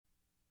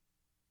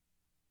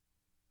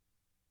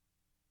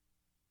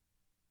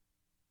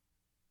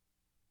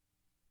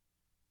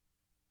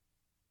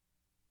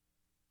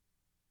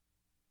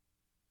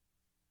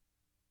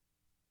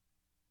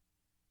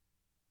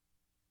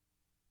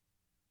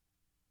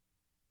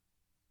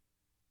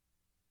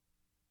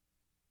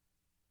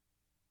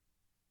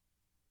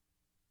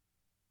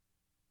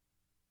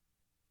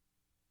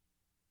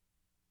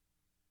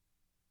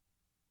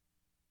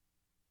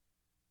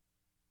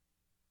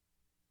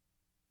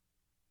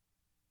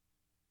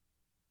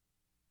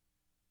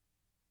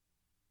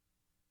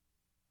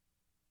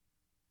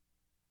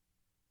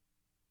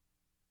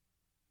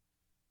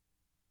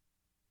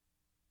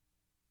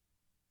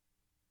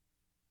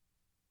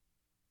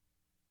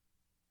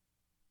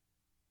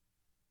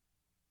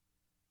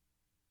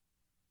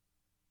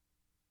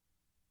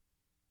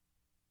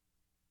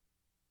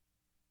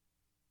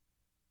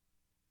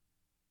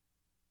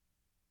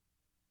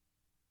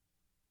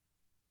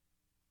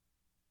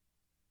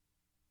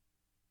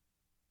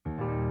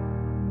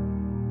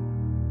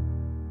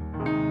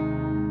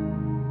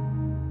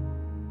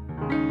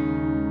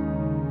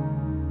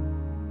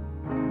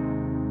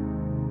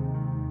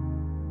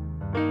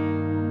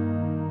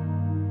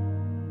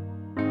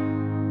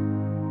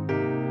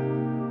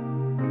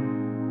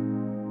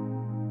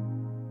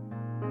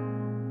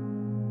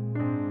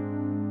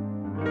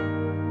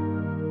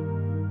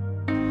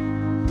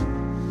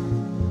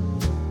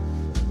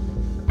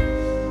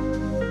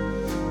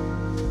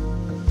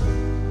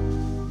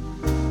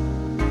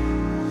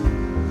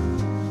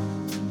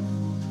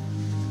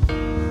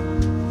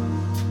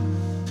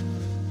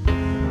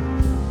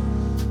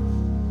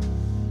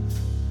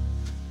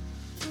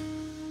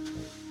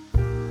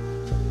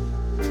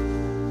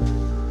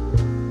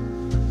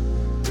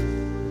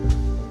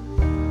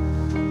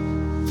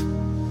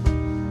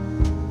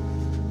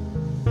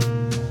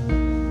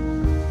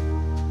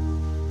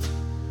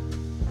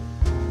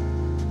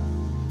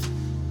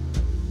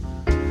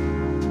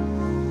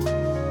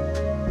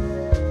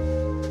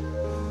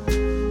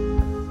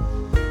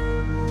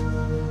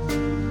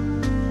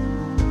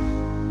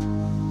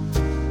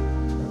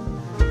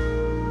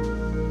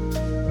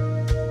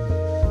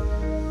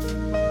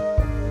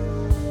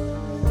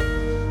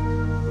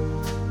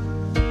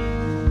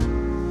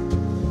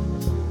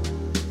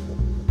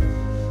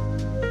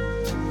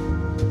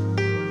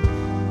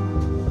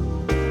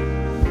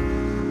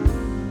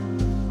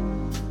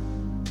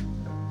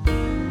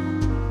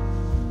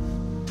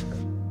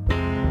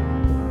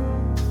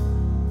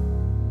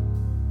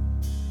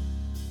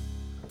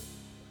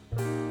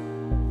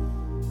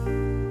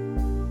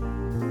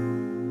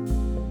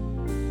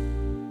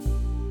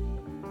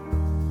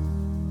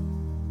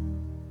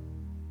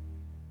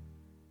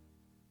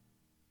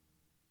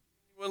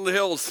Woodland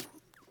Hills.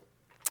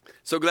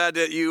 So glad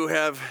that you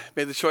have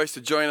made the choice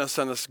to join us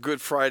on this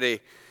Good Friday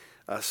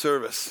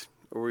service,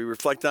 where we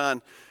reflect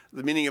on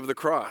the meaning of the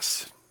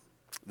cross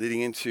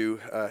leading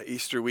into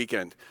Easter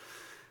weekend.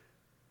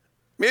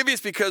 Maybe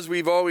it's because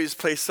we've always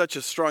placed such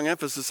a strong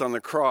emphasis on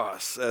the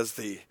cross as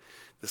the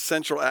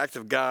central act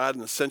of God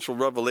and the central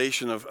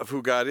revelation of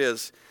who God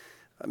is.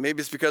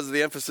 Maybe it's because of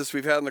the emphasis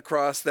we've had on the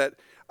cross that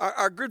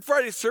our Good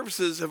Friday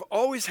services have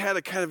always had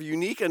a kind of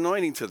unique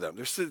anointing to them.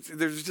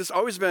 There's just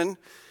always been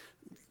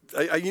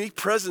a unique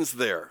presence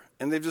there,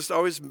 and they've just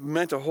always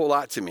meant a whole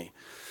lot to me.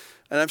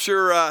 And I'm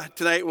sure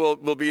tonight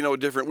will be no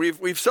different.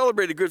 We've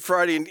celebrated Good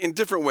Friday in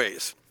different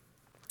ways.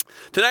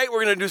 Tonight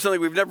we're going to do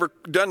something we've never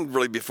done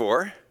really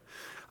before.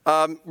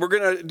 We're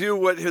going to do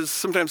what is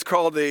sometimes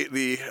called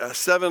the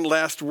 7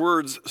 last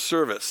words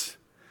service,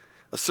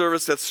 a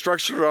service that's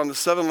structured around the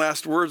 7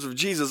 last words of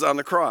Jesus on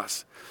the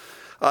cross.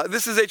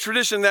 This is a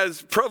tradition that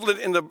is prevalent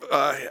in the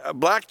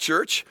black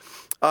church.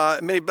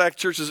 Many black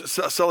churches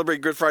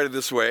celebrate Good Friday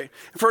this way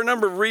for a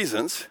number of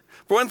reasons.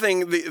 For one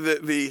thing,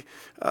 the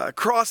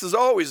cross has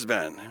always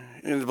been,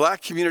 in the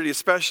black community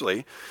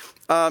especially,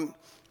 kind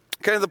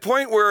of the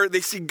point where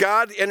they see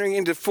God entering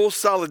into full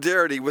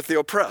solidarity with the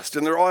oppressed,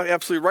 and they're all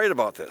absolutely right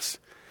about this.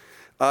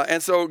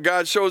 And so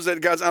God shows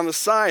that God's on the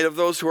side of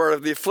those who are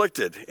the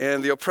afflicted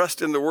and the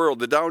oppressed in the world,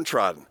 the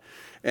downtrodden.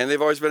 And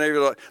they've always been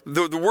able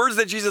to, the words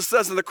that Jesus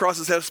says on the cross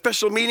has had a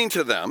special meaning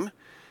to them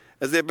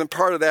as they've been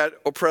part of that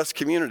oppressed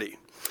community.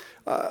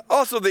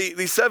 Also,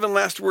 the 7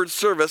 last words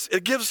service,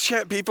 it gives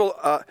people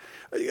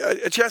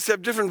a chance to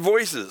have different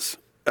voices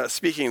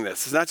speaking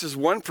this. It's not just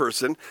one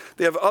person.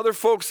 They have other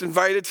folks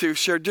invited to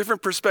share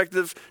different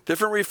perspectives,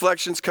 different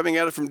reflections coming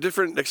at it from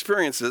different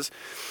experiences.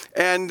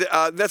 And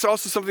that's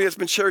also something that's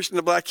been cherished in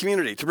the black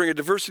community, to bring a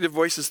diversity of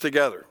voices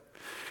together.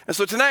 And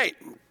so tonight,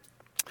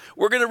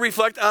 we're going to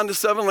reflect on the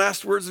 7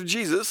 last words of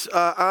Jesus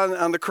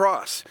on the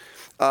cross.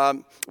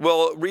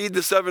 We'll read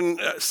the 7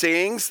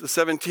 sayings, the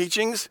 7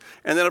 teachings,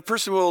 and then a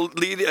person will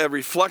lead a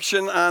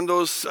reflection on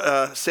those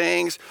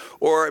sayings,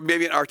 or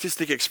maybe an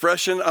artistic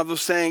expression of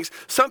those sayings,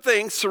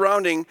 something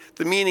surrounding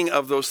the meaning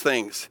of those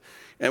things.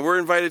 And we're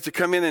invited to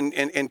come in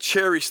and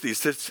cherish these,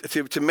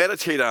 to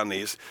meditate on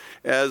these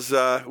as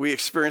we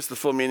experience the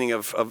full meaning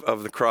of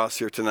the cross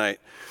here tonight.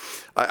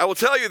 I will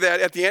tell you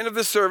that at the end of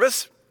this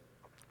service,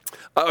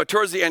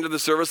 towards the end of the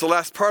service, the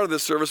last part of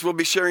this service, we'll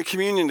be sharing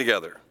communion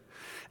together.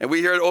 And we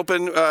here at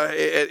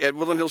at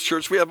Woodland Hills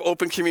Church, we have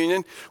open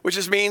communion, which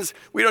just means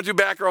we don't do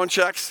background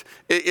checks.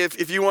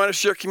 If you want to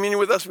share communion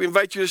with us, we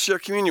invite you to share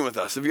communion with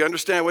us, if you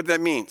understand what that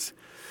means.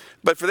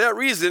 But for that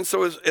reason,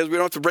 so as we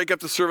don't have to break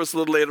up the service a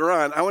little later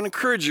on, I want to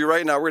encourage you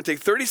right now, we're going to take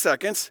 30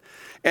 seconds,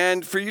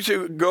 and for you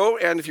to go,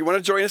 and if you want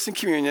to join us in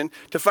communion,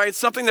 to find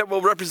something that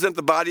will represent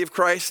the body of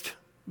Christ,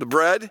 the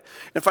bread,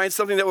 and find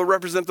something that will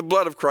represent the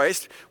blood of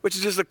Christ, which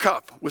is just a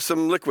cup with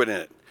some liquid in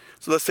it.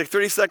 So let's take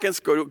 30 seconds,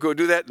 go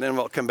do that, and then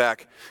we'll come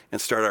back and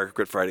start our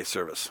Good Friday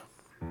service.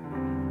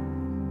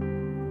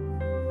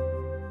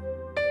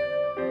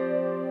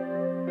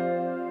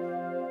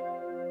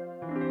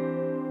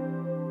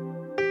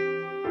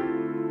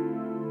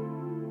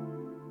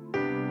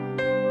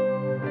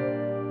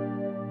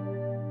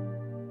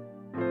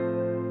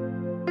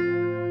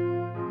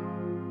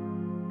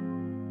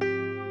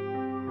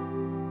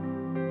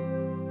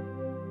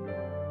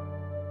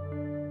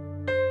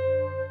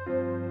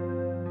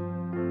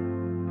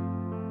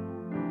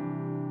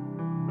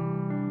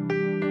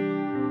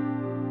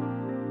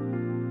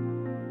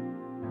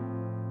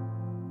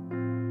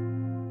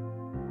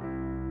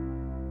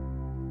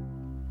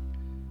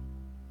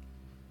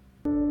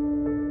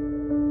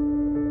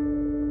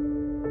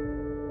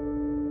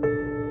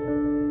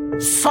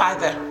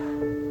 Father,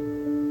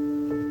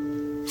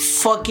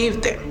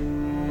 forgive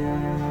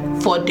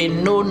them, for they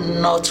know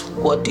not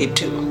what they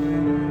do.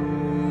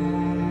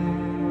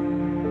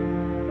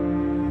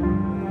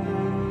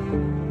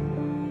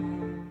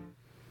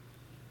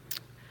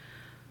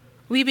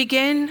 We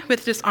begin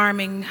with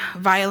disarming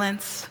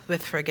violence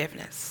with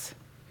forgiveness.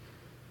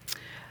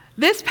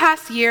 This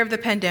past year of the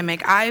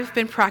pandemic, I've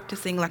been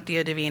practicing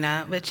Lectio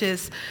Divina, which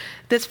is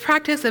this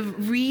practice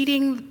of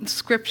reading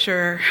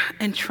scripture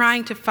and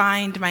trying to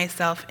find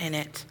myself in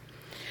it.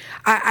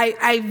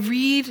 I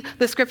read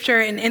the scripture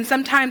and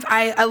sometimes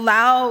I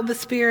allow the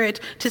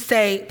Spirit to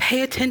say,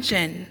 pay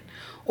attention,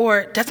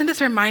 or doesn't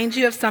this remind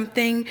you of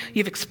something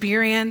you've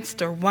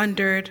experienced or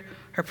wondered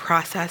or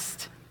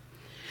processed?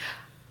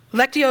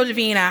 Lectio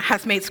Divina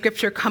has made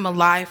scripture come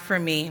alive for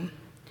me.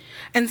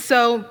 And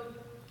so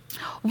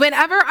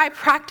whenever I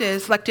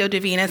practice Lectio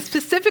Divina,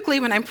 specifically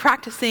when I'm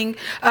practicing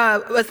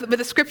with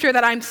a scripture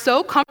that I'm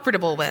so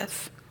comfortable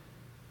with,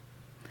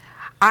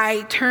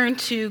 I turn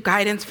to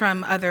guidance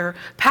from other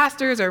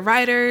pastors or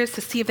writers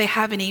to see if they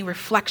have any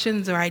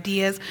reflections or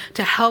ideas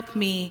to help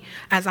me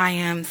as I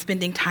am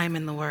spending time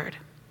in the Word.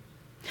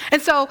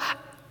 And so,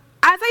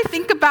 as I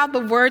think about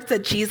the words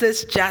that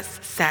Jesus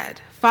just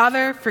said,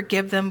 Father,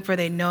 forgive them for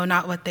they know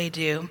not what they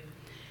do,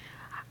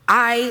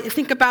 I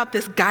think about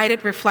this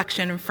guided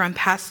reflection from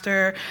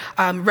Pastor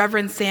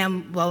Reverend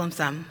Sam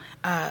Williamson,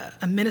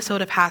 a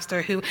Minnesota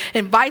pastor who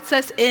invites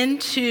us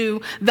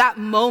into that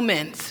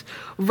moment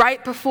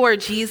right before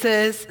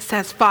Jesus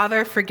says,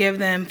 "Father, forgive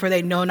them, for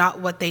they know not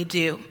what they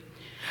do."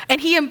 And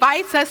he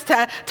invites us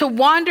to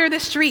wander the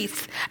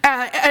streets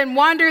and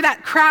wander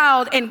that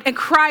crowd and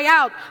cry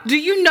out, "Do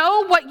you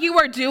know what you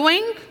are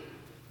doing?"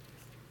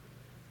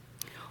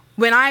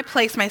 When I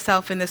place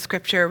myself in the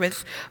scripture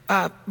with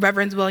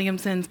Reverend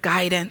Williamson's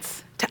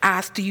guidance to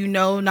ask, "Do you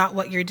know not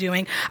what you're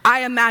doing?"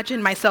 I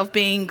imagine myself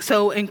being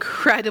so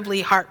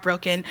incredibly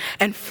heartbroken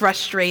and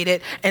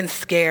frustrated and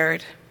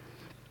scared.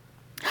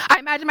 I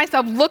imagine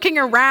myself looking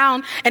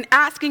around and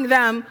asking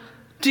them,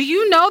 "Do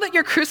you know that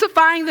you're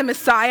crucifying the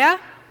Messiah?"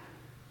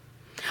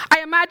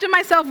 I imagine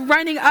myself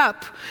running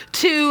up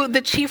to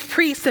the chief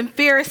priests and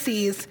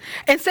Pharisees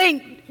and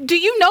saying, "Do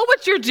you know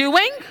what you're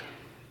doing?"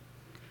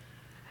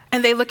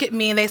 And they look at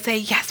me and they say,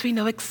 "Yes, we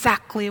know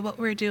exactly what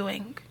we're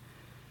doing.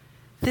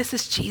 This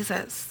is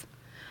Jesus,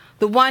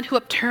 the one who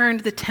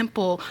upturned the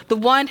temple, the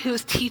one who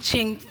is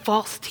teaching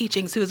false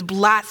teachings, who is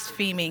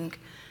blaspheming.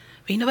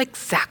 We know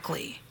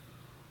exactly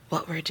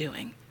what we're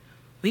doing.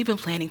 We've been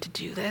planning to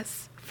do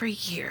this for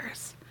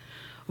years.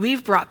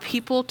 We've brought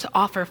people to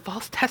offer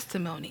false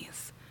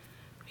testimonies.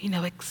 We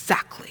know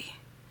exactly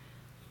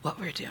what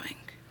we're doing."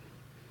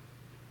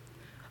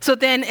 So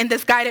then in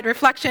this guided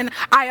reflection,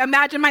 I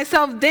imagine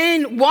myself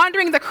then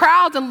wandering the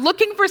crowds and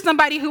looking for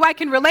somebody who I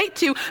can relate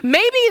to.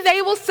 Maybe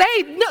they will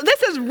say, "No,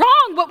 this is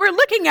wrong, what we're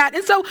looking at."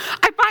 And so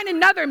I find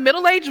another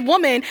middle-aged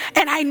woman,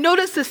 and I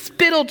notice the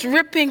spittle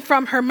dripping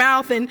from her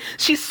mouth, and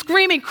she's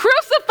screaming,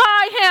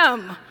 "Crucify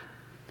him!"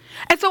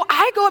 And so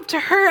I go up to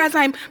her as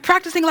I'm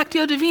practicing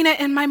Lectio Divina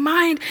in my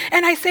mind,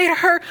 and I say to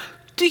her,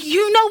 "Do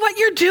you know what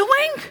you're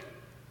doing?"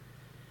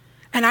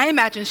 And I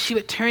imagine she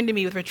would turn to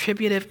me with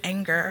retributive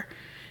anger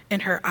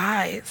in her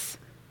eyes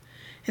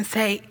and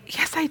say,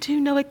 "Yes, I do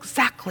know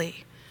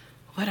exactly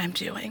what I'm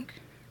doing.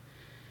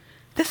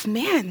 This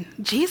man,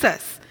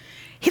 Jesus,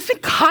 he's been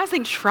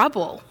causing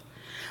trouble.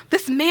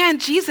 This man,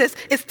 Jesus,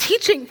 is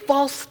teaching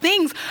false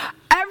things.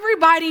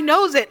 Everybody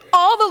knows it.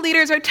 All the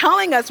leaders are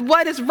telling us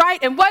what is right,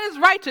 and what is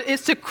right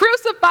is to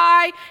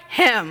crucify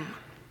him.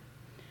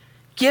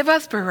 Give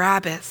us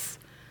Barabbas.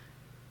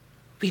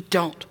 We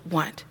don't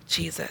want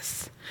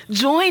Jesus.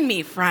 Join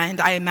me, friend,"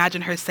 I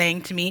imagine her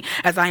saying to me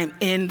as I am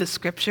in the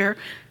scripture.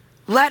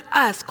 "Let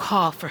us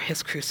call for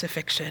his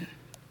crucifixion."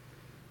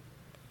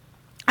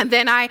 And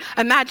then I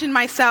imagine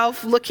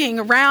myself looking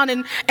around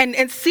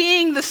and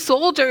seeing the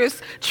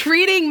soldiers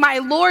treating my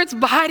Lord's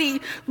body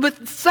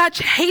with such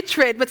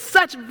hatred, with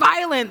such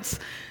violence.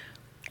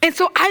 And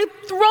so I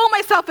throw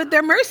myself at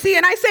their mercy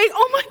and I say,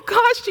 "Oh my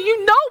gosh, do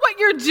you know what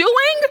you're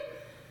doing?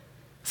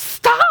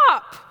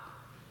 Stop."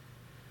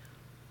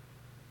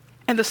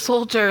 And the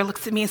soldier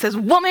looks at me and says,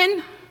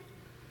 "Woman,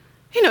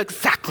 you know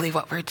exactly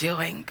what we're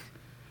doing.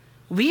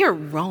 We are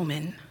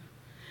Roman.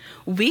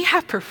 We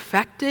have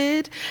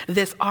perfected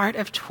this art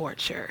of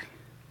torture.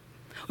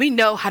 We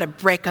know how to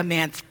break a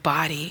man's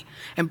body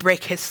and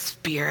break his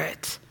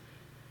spirit.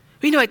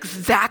 We know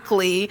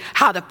exactly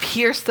how to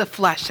pierce the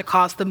flesh to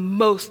cause the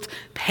most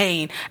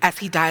pain as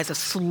he dies a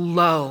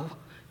slow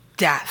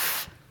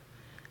death.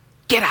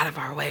 Get out of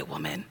our way,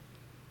 woman,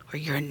 or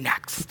you're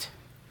next.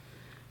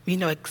 We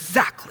know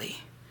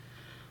exactly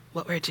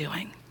what we're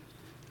doing."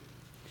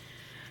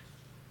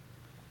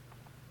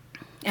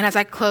 And as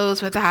I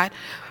close with that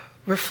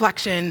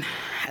reflection,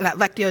 that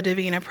Lectio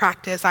Divina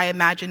practice, I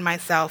imagine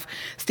myself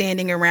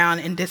standing around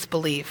in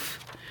disbelief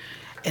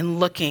and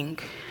looking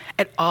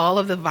at all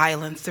of the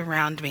violence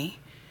around me.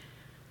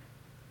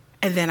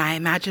 And then I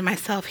imagine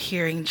myself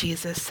hearing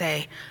Jesus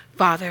say,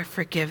 "Father,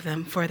 forgive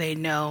them, for they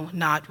know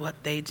not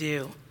what they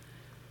do."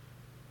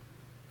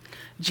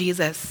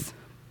 Jesus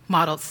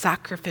modeled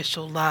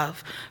sacrificial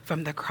love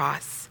from the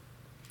cross.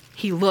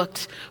 He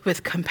looked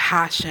with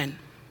compassion.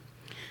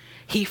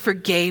 He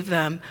forgave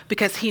them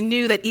because he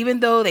knew that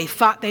even though they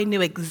thought they knew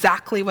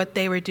exactly what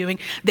they were doing,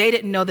 they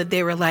didn't know that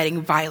they were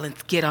letting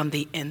violence get on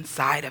the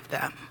inside of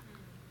them.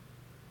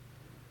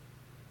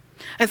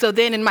 And so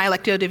then in my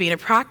Lectio Divina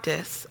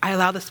practice, I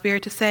allow the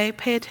Spirit to say,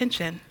 "Pay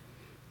attention.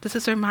 Does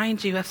this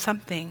remind you of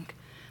something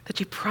that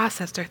you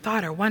processed or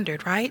thought or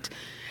wondered, right?"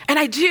 And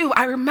I do.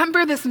 I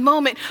remember this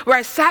moment where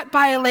I sat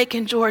by a lake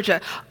in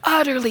Georgia,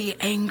 utterly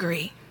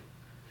angry,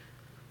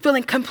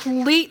 feeling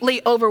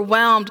completely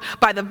overwhelmed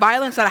by the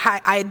violence that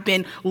I had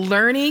been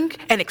learning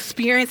and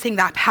experiencing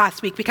that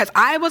past week, because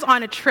I was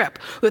on a trip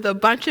with a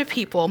bunch of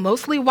people,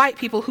 mostly white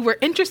people, who were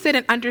interested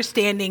in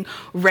understanding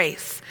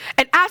race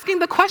and asking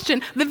the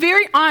question, the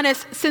very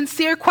honest,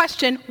 sincere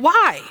question,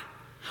 why?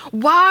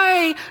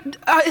 Why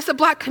is the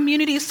Black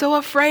community so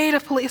afraid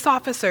of police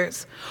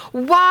officers?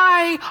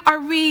 Why are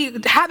we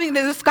having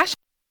the discussion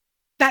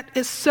that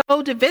is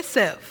so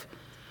divisive?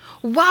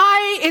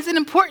 Why is it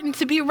important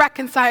to be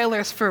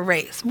reconcilers for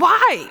race?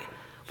 Why?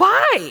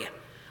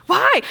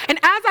 Why? And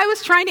as I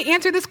was trying to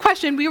answer this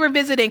question, we were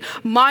visiting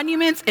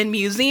monuments and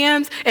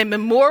museums and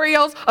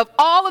memorials of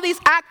all of these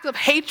acts of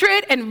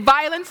hatred and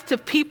violence to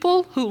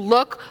people who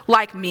look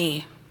like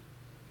me,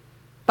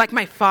 like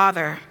my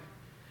father,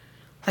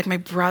 like my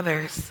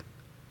brothers,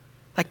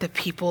 like the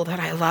people that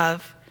I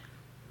love.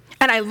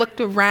 And I looked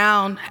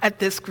around at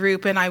this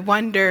group and I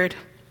wondered,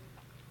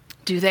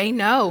 do they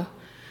know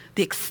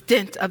the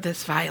extent of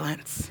this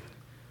violence?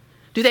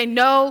 Do they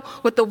know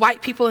what the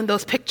white people in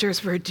those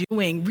pictures were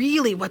doing,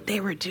 really what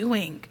they were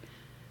doing?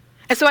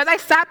 And so as I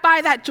sat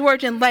by that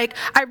Georgian lake,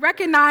 I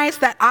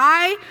recognized that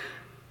I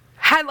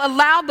had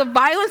allowed the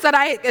violence that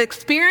I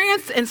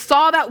experienced and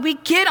saw that we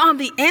get on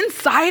the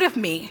inside of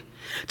me,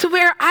 to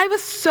where I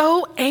was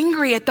so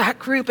angry at that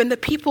group and the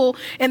people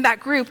in that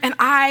group. And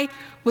I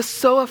was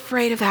so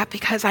afraid of that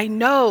because I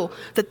know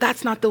that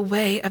that's not the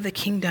way of the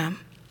kingdom.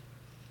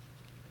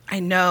 I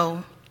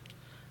know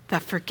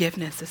that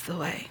forgiveness is the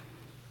way.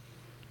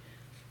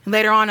 And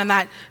later on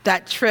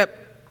that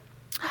trip,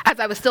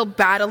 as I was still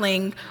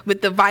battling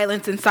with the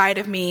violence inside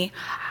of me,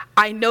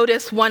 I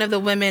noticed one of the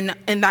women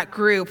in that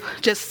group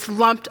just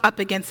slumped up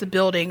against the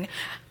building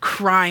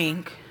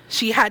crying.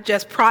 She had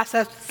just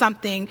processed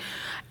something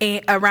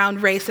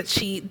around race that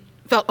she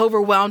felt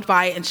overwhelmed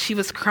by, and she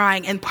was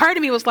crying. And part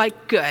of me was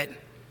like, good,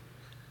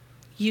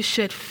 you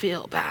should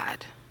feel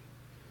bad.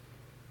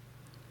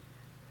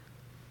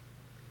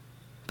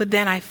 But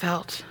then I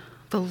felt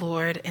the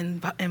Lord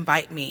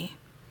invite me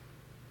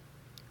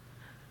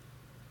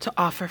to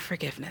offer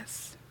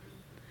forgiveness,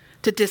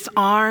 to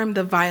disarm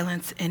the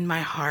violence in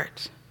my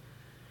heart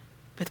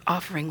with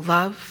offering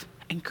love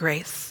and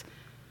grace.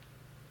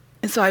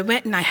 And so I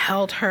went and I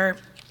held her,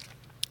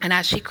 and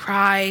as she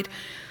cried,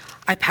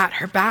 I pat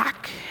her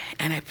back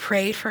and I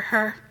prayed for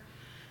her.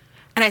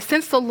 And I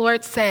sensed the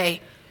Lord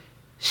say,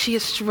 she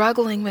is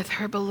struggling with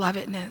her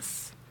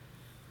belovedness.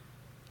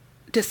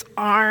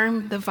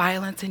 Disarm the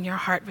violence in your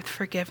heart with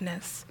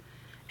forgiveness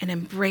and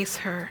embrace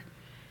her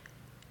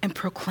and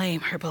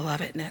proclaim her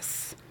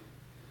belovedness.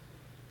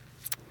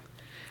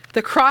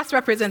 The cross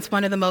represents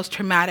one of the most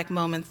traumatic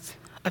moments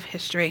of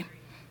history.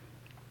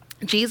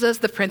 Jesus,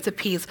 the Prince of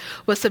Peace,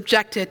 was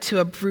subjected to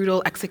a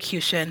brutal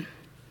execution.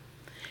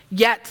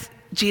 Yet,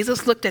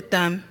 Jesus looked at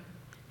them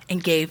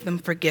and gave them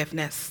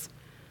forgiveness.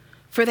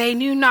 For they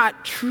knew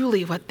not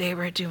truly what they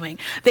were doing.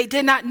 They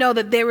did not know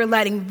that they were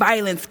letting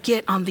violence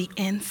get on the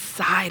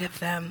inside of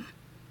them.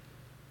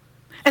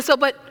 And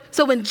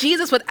so when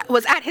Jesus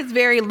was at his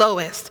very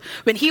lowest,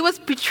 when he was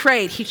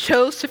betrayed, he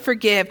chose to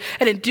forgive.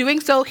 And in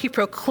doing so, he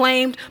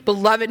proclaimed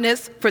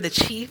belovedness for the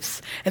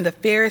chiefs and the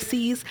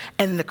Pharisees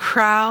and the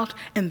crowd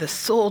and the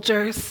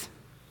soldiers,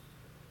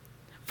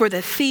 for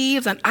the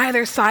thieves on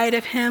either side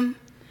of him,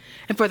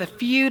 and for the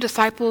few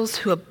disciples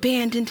who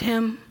abandoned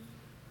him,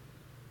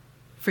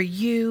 for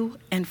you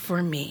and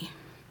for me.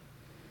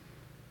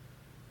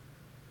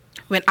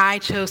 When I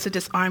chose to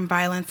disarm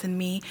violence in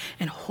me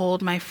and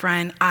hold my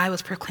friend, I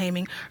was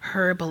proclaiming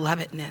her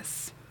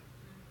belovedness.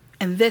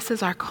 And this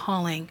is our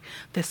calling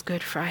this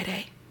Good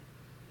Friday,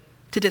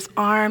 to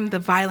disarm the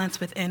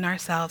violence within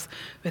ourselves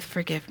with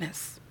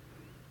forgiveness.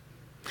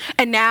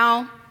 And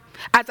now,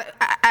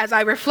 as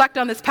I reflect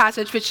on this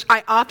passage, which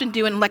I often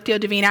do in Lectio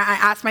Divina, I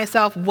ask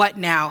myself, what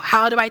now?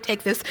 How do I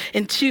take this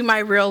into my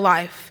real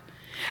life?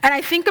 And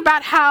I think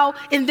about how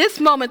in this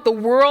moment the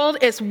world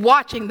is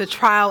watching the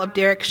trial of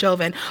Derek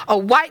Chauvin, a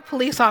white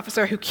police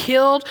officer who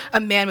killed a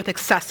man with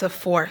excessive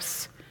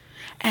force.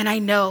 And I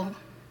know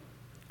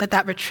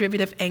that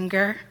retributive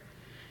anger,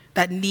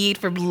 that need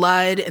for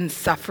blood and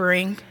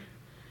suffering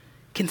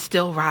can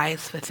still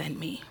rise within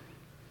me.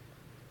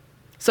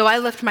 So I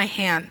lift my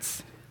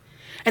hands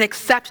and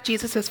accept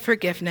Jesus'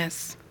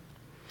 forgiveness.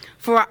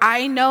 For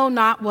I know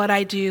not what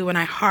I do when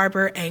I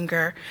harbor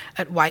anger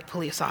at white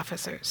police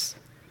officers.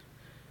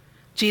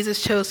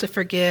 Jesus chose to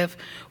forgive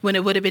when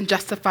it would have been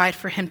justified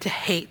for him to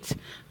hate,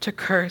 to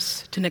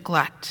curse, to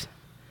neglect.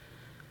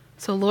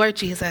 So Lord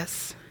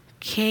Jesus,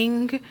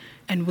 King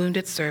and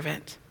wounded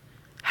servant,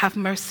 have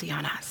mercy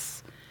on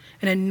us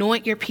and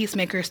anoint your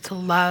peacemakers to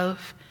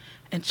love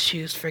and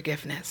choose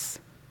forgiveness.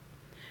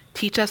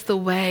 Teach us the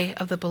way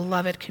of the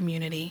beloved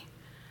community,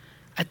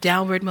 a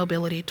downward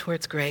mobility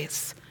towards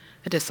grace,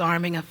 a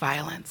disarming of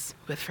violence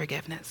with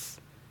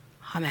forgiveness.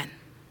 Amen.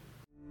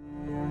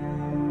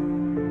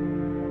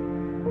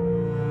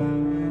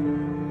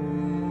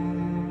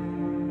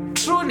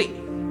 Truly,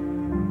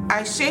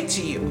 I say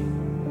to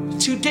you,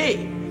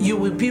 today you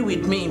will be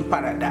with me in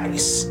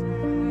paradise.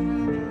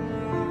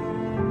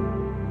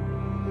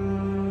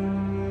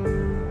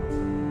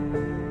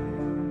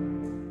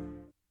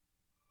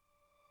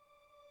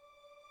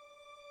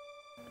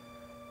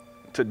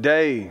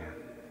 Today,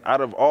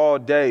 out of all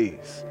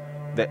days,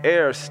 the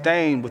air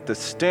stained with the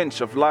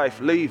stench of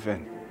life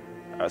leaving,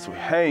 as we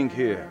hang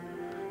here,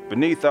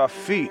 beneath our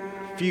feet,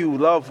 few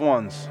loved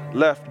ones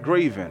left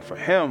grieving. For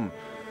him,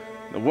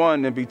 the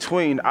one in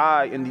between,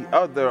 I and the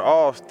other,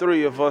 all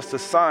three of us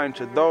assigned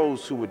to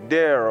those who would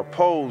dare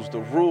oppose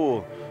the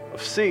rule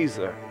of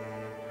Caesar.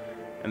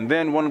 And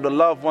then one of the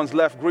loved ones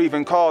left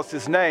grieving calls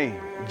his name,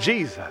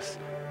 Jesus,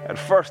 At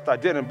first I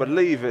didn't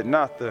believe it,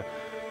 not the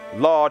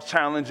law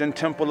challenging,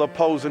 temple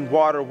opposing,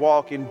 water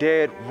walking,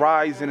 dead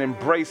rising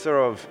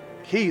embracer of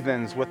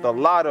heathens with a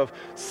lot of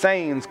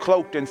sayings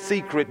cloaked in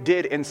secret,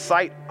 did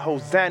incite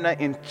Hosanna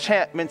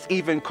enchantments,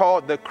 even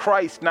called the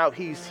Christ. Now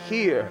he's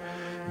here,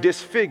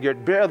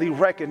 disfigured, barely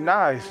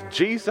recognized.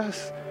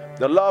 Jesus,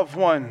 the loved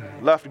one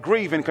left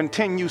grieving,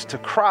 continues to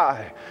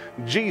cry.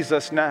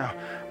 Jesus, now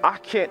I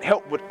can't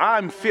help what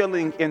I'm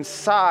feeling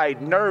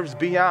inside, nerves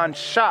beyond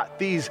shot.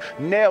 These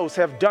nails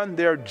have done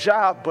their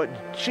job, but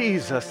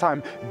Jesus,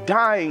 I'm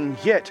dying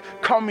yet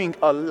coming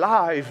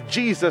alive.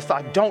 Jesus,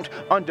 I don't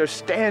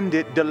understand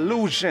it.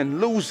 Delusion,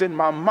 losing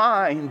my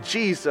mind.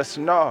 Jesus,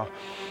 no.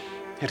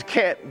 It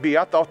can't be.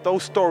 I thought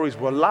those stories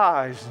were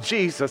lies.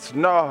 Jesus,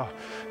 no,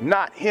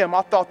 not him.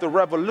 I thought the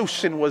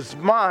revolution was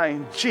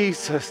mine.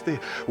 Jesus, the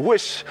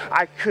wish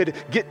I could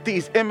get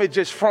these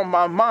images from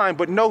my mind,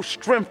 but no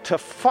strength to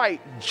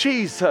fight.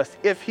 Jesus,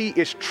 if he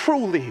is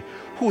truly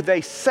who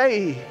they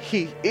say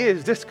he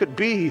is, this could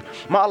be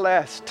my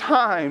last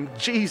time.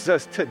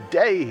 Jesus,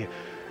 today,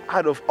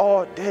 out of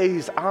all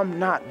days, I'm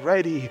not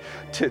ready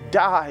to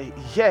die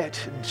yet.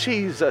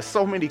 Jesus,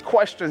 so many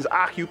questions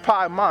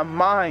occupy my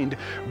mind.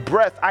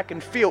 Breath, I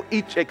can feel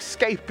each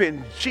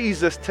escaping.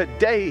 Jesus,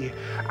 today,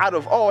 out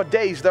of all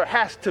days, there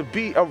has to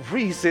be a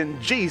reason.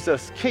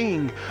 Jesus,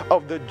 King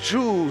of the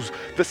Jews,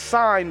 the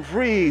sign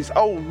reads,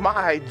 oh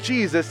my,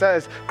 Jesus,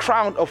 as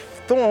crown of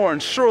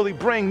thorns, surely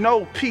bring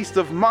no peace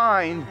of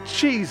mind.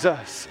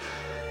 Jesus,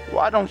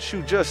 why don't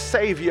you just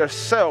save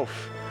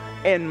yourself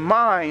and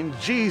mine?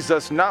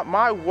 Jesus, not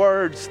my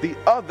words, the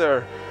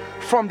other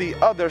from the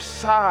other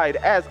side,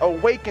 as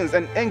awakens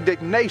an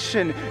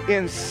indignation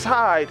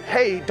inside.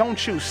 Hey,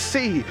 don't you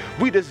see?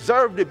 We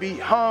deserve to be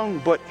hung,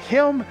 but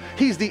him,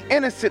 he's the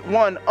innocent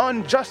one,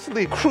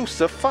 unjustly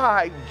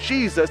crucified.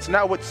 Jesus,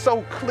 now it's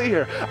so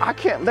clear. I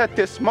can't let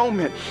this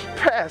moment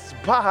pass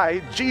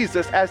by.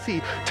 Jesus, as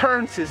he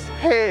turns his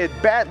head,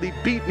 badly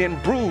beaten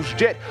and bruised,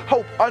 yet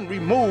hope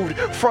unremoved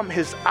from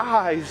his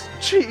eyes.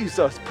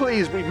 Jesus,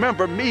 please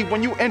remember me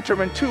when you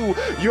enter into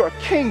your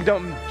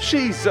kingdom.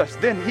 Jesus,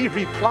 then he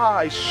replies,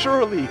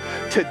 surely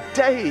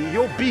today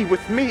you'll be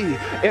with me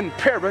in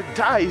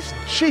paradise.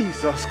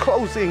 Jesus,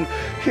 closing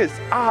his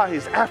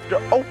eyes after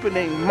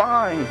opening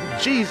mine.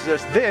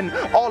 Jesus, then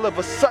all of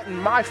a sudden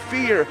my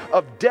fear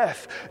of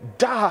death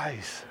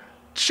dies.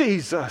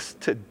 Jesus,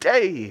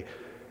 today,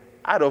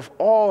 out of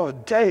all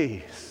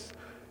days,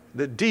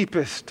 the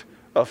deepest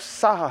of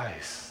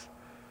sighs.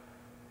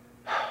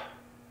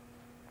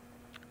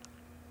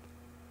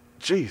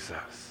 Jesus.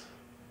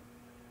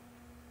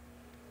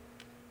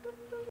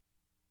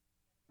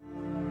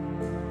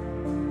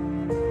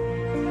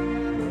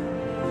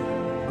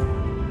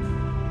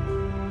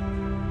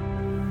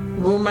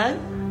 Woman,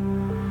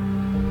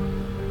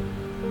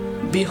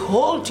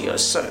 behold your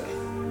son.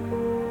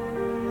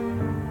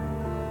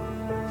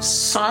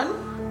 Son,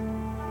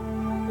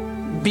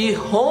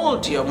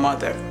 behold your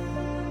mother.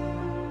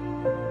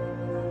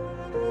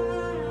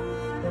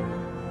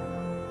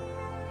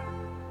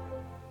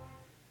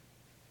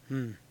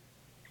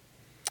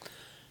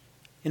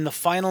 In the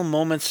final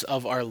moments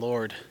of our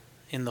Lord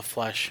in the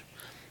flesh,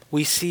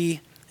 we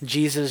see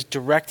Jesus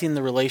directing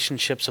the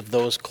relationships of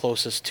those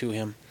closest to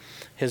him.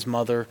 His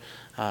mother,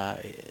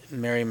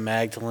 Mary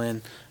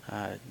Magdalene,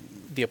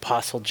 the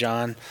Apostle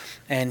John,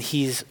 and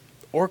he's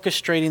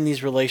orchestrating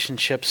these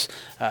relationships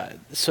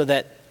so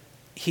that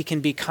he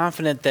can be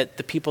confident that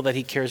the people that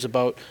he cares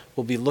about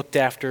will be looked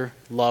after,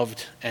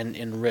 loved, and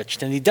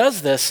enriched. And he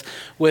does this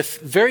with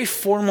very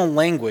formal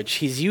language.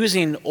 He's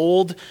using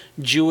old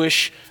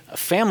Jewish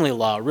family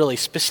law, really.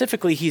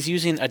 Specifically, he's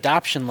using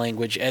adoption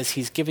language as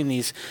he's giving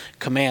these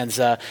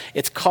commands.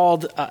 It's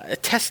called a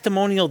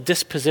testimonial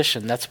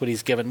disposition. That's what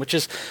he's given, which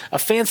is a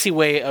fancy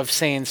way of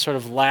saying sort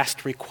of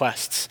last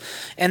requests.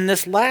 And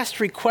this last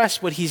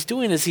request, what he's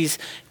doing is he's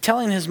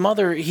telling his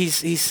mother,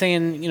 he's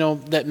saying,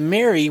 that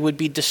Mary would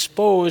be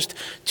disposed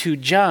to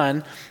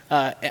John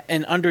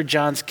and under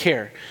John's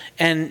care.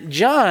 And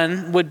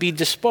John would be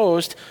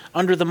disposed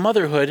under the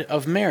motherhood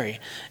of Mary.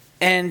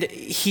 And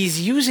he's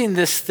using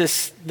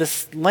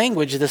this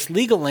language, this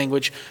legal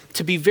language,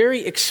 to be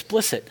very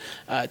explicit,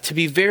 to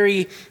be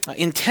very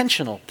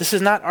intentional. This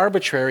is not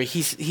arbitrary.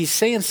 He's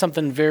saying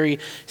something very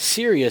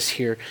serious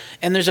here.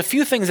 And there's a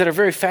few things that are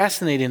very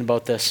fascinating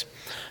about this.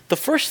 The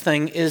first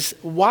thing is,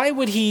 why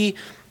would he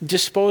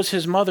dispose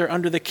his mother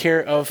under the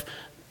care of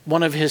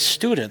one of his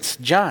students,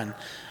 John?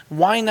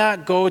 Why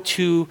not go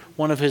to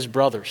one of his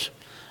brothers,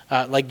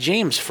 like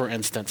James, for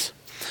instance?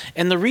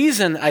 And the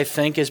reason, I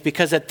think, is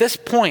because at this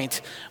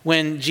point,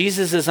 when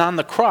Jesus is on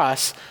the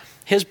cross,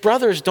 his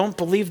brothers don't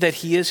believe that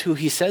he is who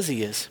he says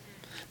he is.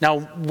 Now,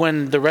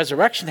 when the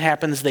resurrection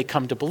happens, they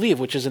come to believe,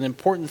 which is an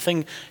important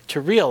thing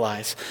to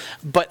realize.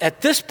 But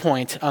at this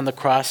point on the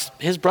cross,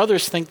 his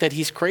brothers think that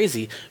he's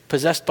crazy,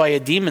 possessed by a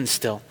demon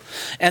still.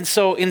 And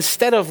so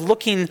instead of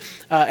looking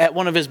at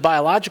one of his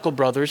biological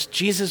brothers,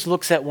 Jesus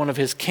looks at one of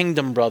his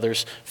kingdom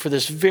brothers for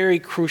this very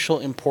crucial,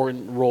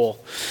 important role.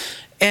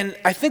 And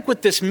I think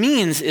what this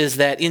means is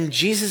that in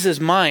Jesus'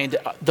 mind,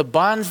 the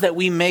bonds that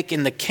we make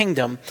in the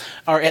kingdom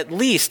are at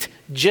least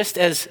just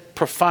as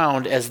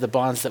profound as the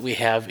bonds that we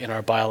have in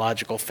our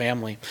biological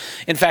family.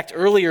 In fact,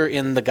 earlier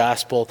in the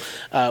gospel,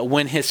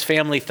 when his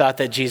family thought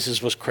that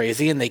Jesus was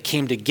crazy and they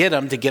came to get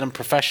him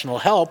professional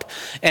help,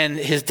 and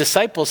his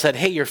disciples said,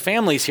 hey, your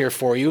family's here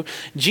for you,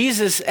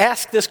 Jesus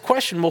asked this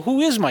question, well,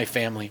 who is my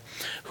family?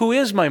 Who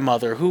is my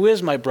mother? Who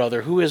is my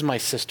brother? Who is my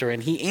sister?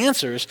 And he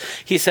answers,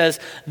 he says,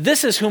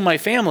 this is who my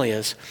family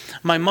is.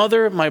 My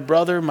mother, my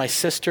brother, my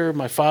sister,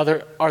 my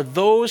father are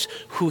those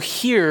who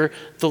hear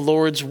the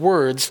Lord's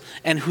words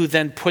and who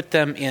then put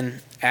them in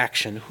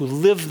action, who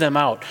live them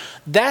out.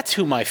 That's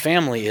who my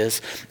family is.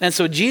 And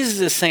so Jesus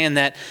is saying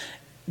that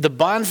the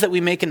bonds that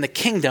we make in the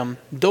kingdom,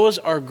 those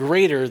are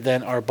greater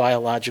than our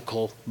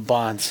biological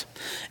bonds.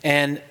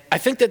 And I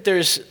think that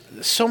there's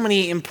so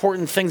many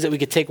important things that we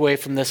could take away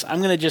from this. I'm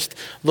going to just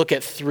look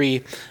at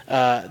three.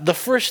 The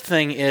first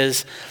thing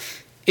is,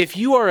 if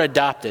you are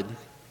adopted,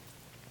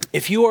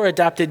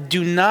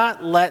 do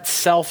not let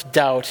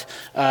self-doubt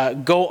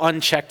go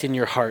unchecked in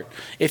your heart.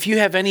 If you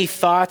have any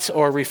thoughts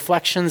or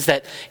reflections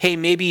that, hey,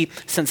 maybe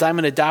since I'm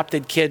an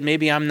adopted kid,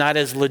 maybe I'm not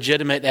as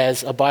legitimate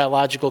as a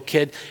biological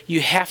kid,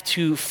 you have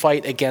to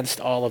fight against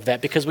all of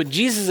that. Because what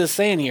Jesus is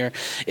saying here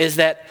is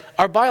that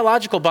our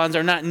biological bonds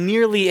are not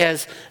nearly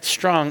as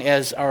strong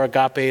as our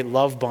agape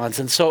love bonds.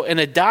 And so an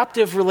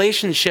adoptive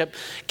relationship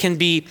can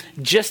be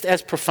just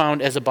as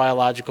profound as a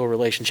biological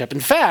relationship. In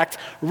fact,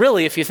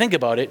 really, if you think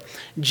about it,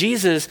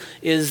 Jesus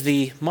is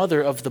the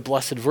mother of the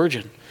Blessed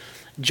Virgin.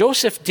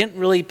 Joseph didn't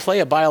really play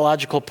a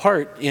biological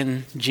part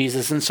in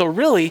Jesus. And so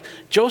really,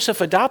 Joseph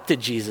adopted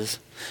Jesus.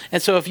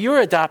 And so if you're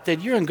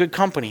adopted, you're in good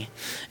company.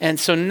 And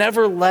so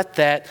never let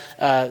that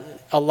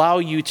allow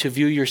you to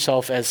view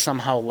yourself as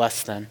somehow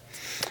less than.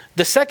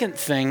 The second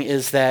thing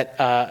is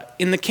that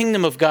in the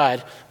kingdom of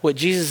God, what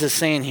Jesus is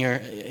saying here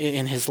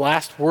in his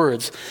last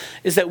words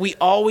is that we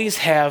always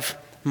have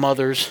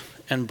mothers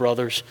and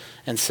brothers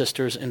and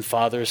sisters and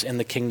fathers in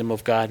the kingdom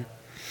of God.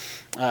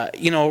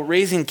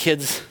 Raising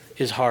kids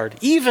is hard.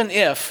 Even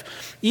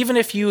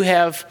if you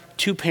have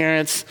two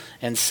parents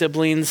and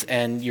siblings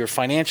and you're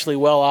financially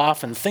well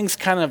off and things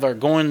kind of are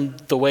going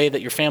the way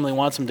that your family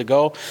wants them to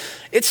go,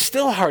 it's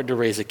still hard to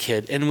raise a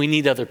kid, and we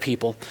need other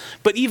people.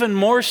 But even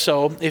more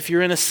so if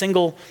you're in a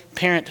single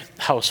parent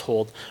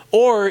household,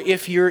 or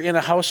if you're in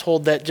a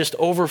household that just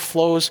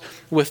overflows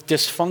with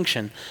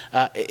dysfunction.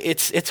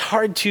 It's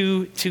hard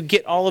to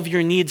get all of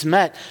your needs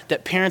met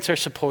that parents are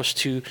supposed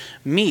to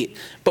meet.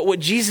 But what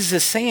Jesus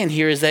is saying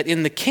here is that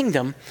in the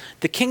kingdom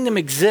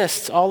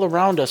exists all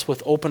around us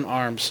with open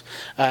arms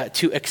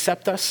to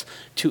accept us,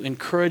 to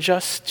encourage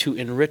us, to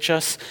enrich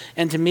us,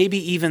 and to maybe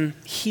even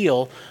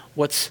heal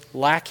what's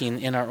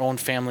lacking in our own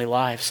family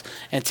lives,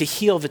 and to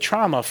heal the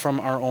trauma from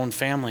our own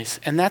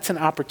families. And that's an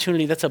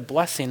opportunity, that's a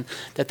blessing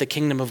that the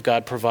kingdom of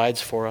God provides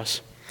for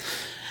us.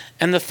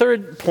 And the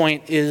third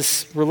point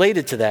is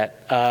related to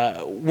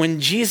that. When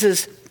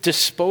Jesus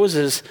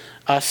disposes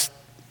us,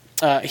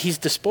 he's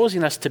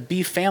disposing us to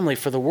be family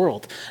for the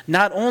world.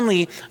 Not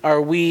only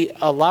are we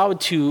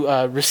allowed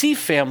to receive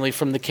family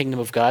from the kingdom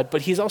of God,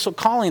 but he's also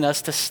calling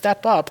us to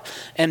step up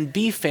and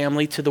be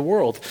family to the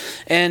world.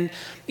 And,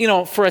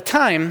 for a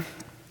time,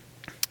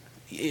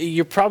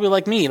 you're probably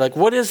like me, like,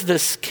 what is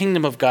this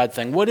kingdom of God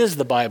thing? What is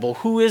the Bible?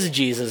 Who is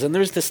Jesus? And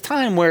there's this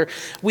time where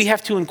we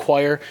have to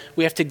inquire,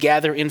 we have to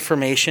gather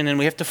information, and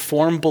we have to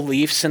form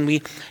beliefs, and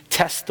we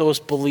test those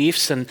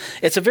beliefs. And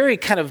it's a very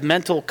kind of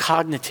mental,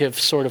 cognitive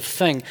sort of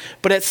thing.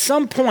 But at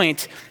some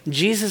point,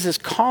 Jesus is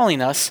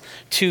calling us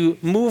to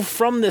move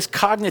from this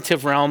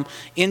cognitive realm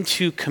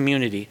into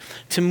community,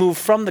 to move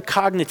from the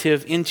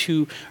cognitive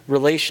into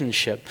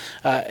relationship.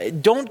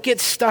 Don't get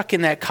stuck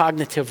in that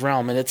cognitive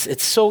realm, and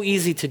it's so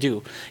easy to do.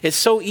 It's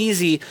so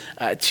easy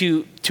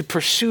to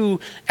pursue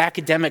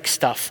academic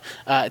stuff,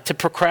 to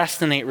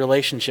procrastinate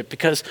relationship,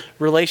 because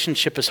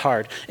relationship is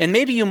hard. And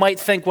maybe you might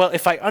think, well,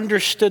 if I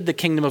understood the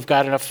kingdom of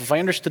God enough, if I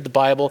understood the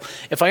Bible,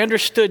 if I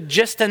understood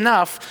just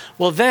enough,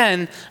 well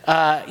then,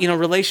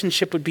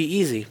 relationship would be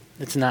easy.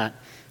 It's not.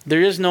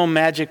 There is no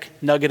magic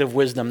nugget of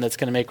wisdom that's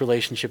going to make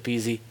relationship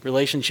easy.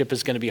 Relationship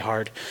is going to be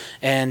hard,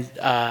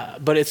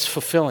 but it's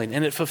fulfilling,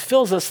 and it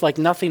fulfills us like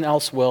nothing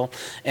else will,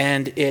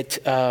 and it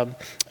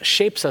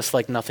shapes us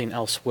like nothing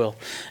else will.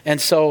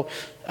 And so,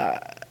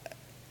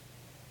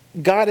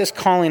 God is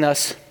calling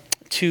us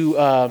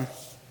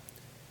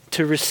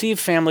to receive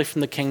family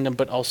from the kingdom,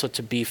 but also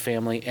to be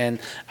family. And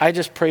I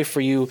just pray for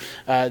you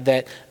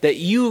that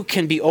you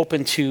can be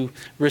open to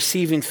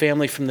receiving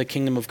family from the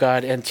kingdom of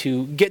God, and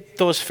to get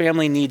those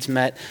family needs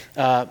met,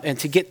 and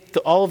to get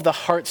all of the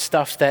heart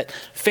stuff that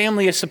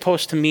family is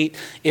supposed to meet.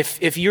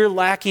 If you're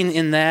lacking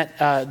in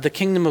that, the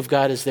kingdom of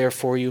God is there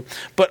for you.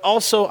 But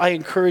also, I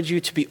encourage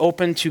you to be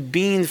open to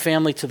being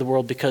family to the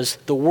world, because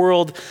the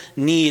world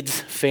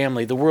needs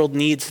family. The world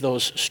needs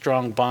those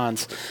strong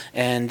bonds.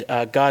 And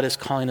God is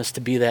calling us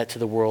to be that to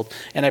the world.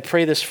 And I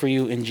pray this for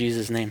you in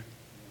Jesus' name.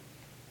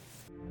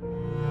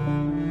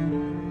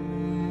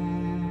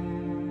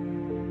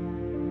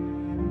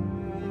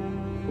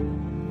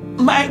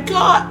 My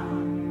God,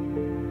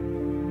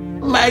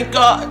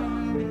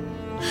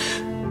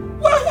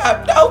 why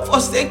have thou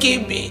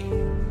forsaken me?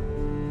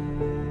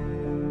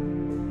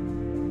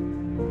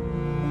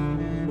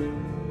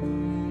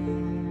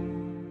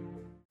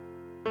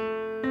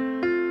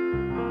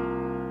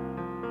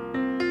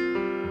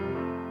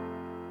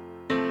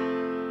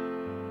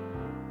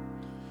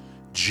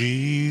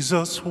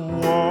 Jesus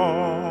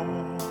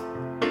walked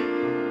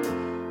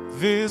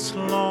this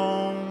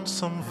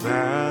lonesome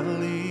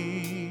valley.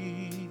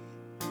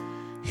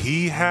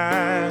 He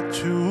had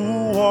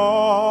to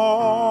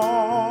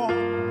walk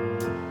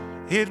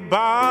it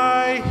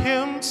by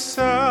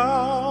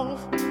himself.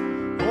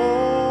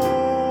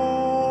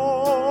 Oh,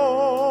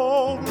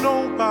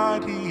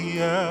 nobody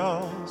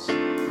else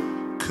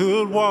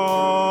could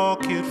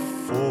walk it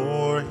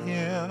for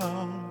him.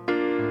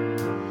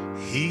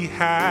 He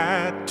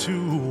had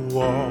to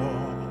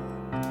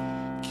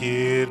walk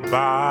it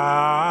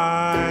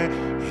by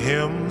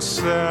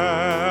himself.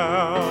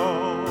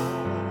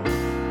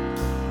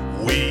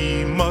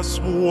 We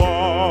must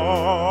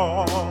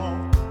walk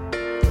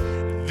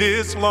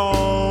this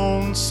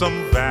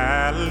lonesome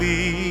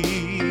valley.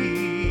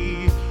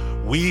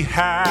 We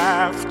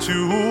have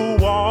to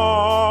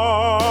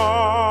walk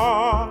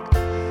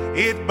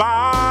it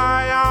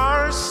by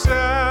ourselves.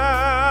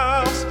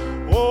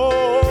 Oh,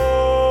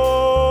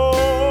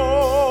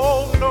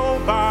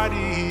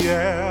 nobody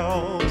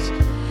else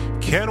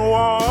can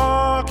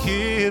walk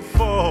it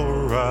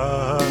for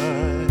us.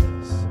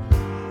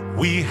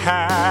 We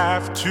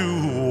have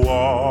to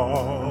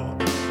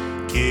walk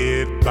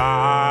it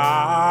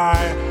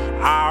by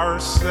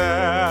ourselves.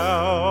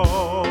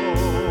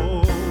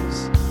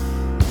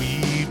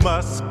 We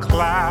must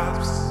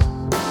clasp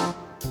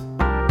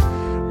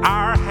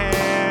our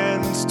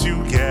hands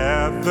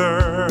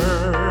together.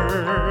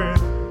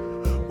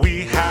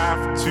 We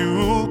have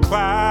to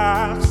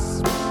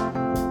clasp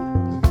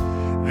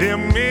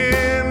them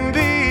in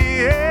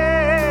the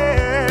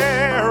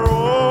air.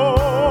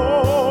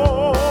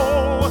 Oh,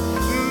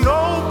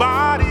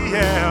 nobody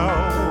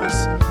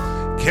else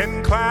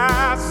can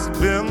clasp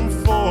them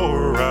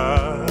for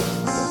us.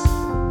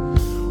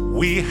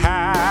 We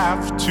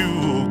have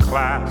to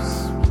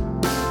clasp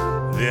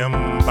them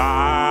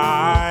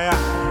by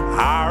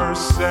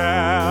ourselves.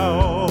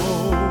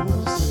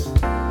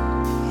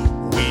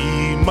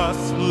 We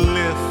must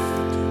lift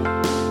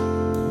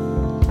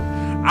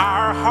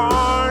our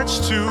hearts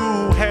to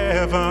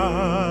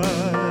heaven.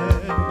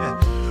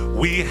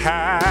 We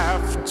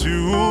have to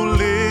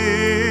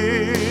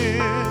lift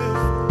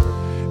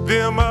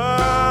them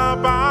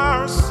up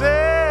ourselves.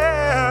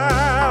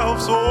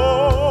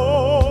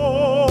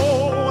 Oh,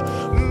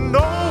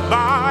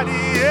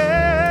 nobody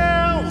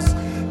else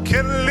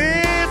can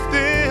lift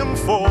them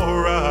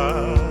for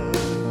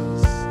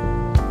us.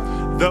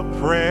 The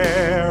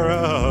prayer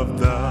of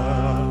the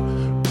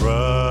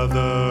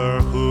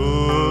brotherhood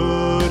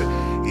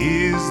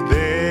is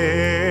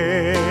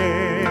there.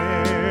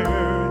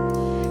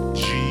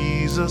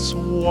 Jesus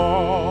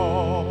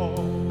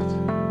walked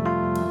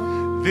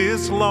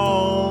this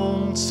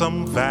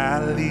lonesome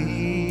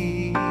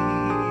valley.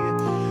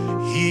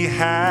 He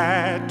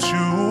had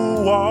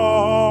to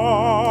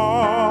walk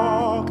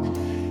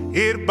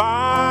it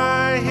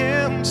by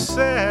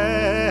himself.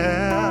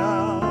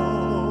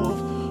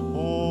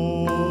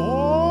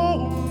 Oh,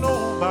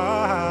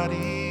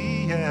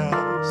 nobody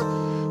else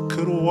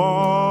could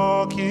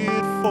walk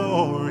it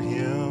for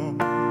him.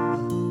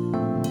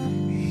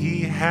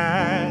 He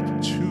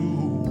had to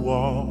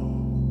walk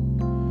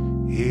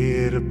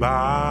it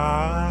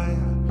by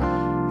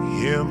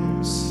himself.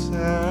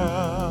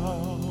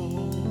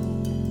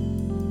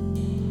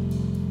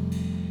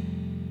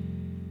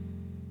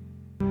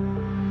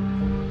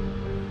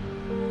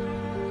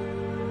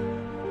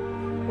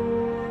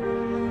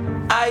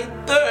 I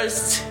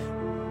thirst.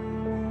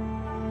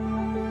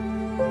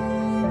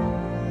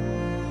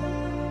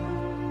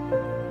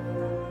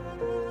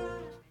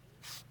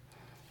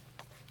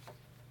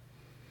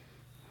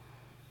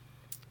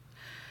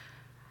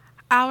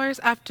 Hours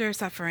after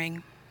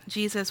suffering,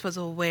 Jesus was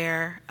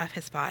aware of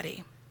his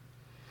body.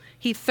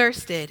 He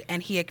thirsted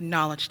and he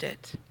acknowledged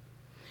it.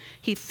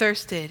 He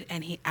thirsted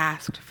and he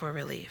asked for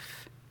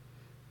relief.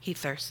 He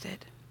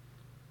thirsted.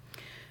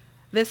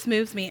 This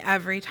moves me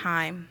every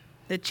time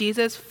that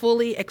Jesus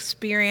fully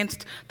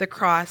experienced the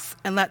cross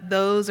and let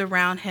those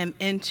around him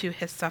into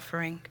his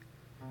suffering.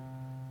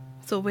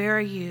 So where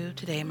are you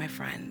today, my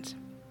friend?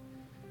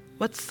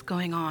 What's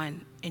going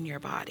on in your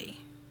body?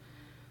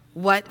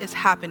 What is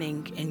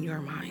happening in your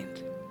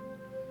mind?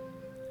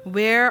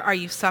 Where are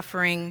you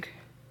suffering,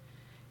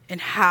 and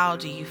how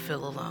do you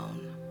feel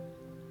alone?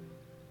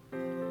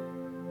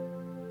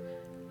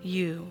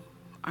 You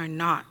are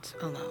not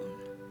alone.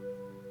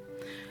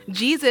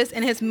 Jesus,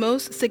 in his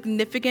most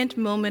significant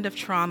moment of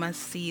trauma,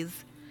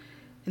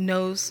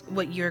 knows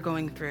what you're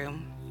going through.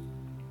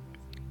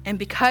 And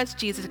because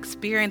Jesus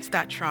experienced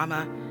that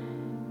trauma,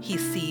 he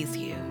sees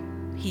you.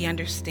 He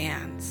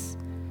understands.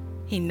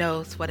 He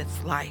knows what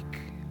it's like.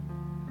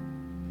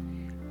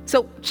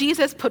 So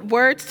Jesus put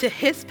words to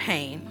his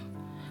pain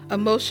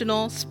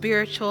emotional,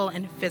 spiritual,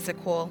 and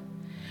physical.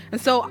 And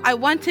so I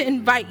want to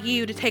invite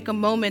you to take a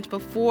moment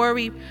before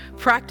we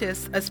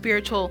practice a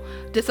spiritual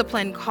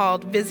discipline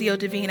called Visio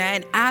Divina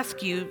and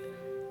ask you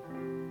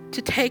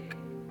to take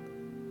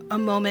a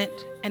moment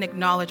and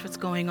acknowledge what's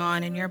going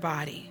on in your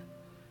body.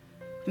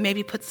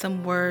 Maybe put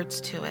some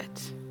words to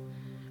it.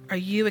 Are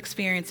you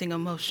experiencing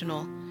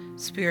emotional,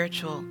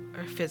 spiritual,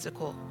 or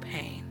physical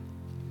pain?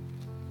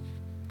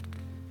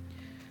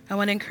 I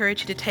want to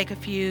encourage you to take a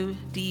few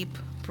deep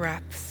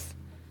breaths.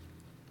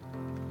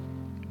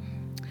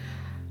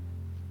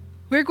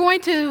 We're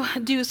going to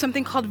do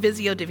something called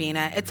Visio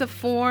Divina. It's a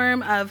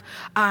form of,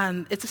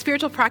 it's a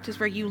spiritual practice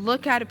where you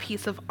look at a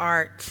piece of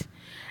art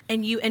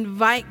and you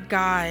invite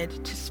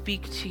God to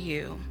speak to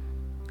you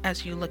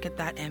as you look at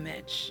that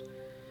image.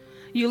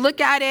 You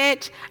look at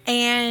it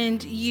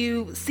and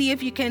you see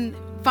if you can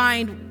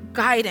find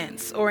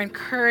guidance or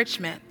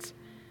encouragement,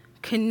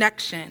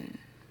 connection,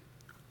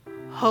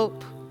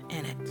 hope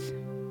in it.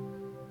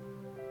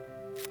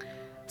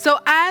 So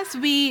as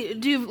we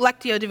do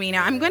Lectio Divina,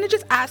 I'm going to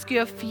just ask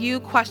you a few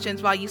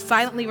questions while you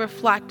silently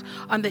reflect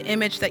on the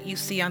image that you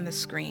see on the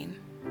screen.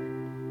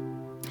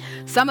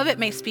 Some of it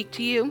may speak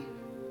to you.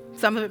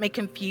 Some of it may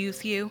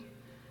confuse you.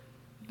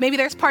 Maybe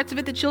there's parts of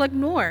it that you'll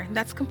ignore.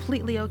 That's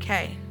completely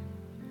okay.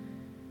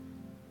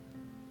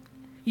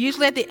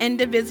 Usually at the end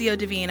of Visio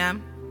Divina,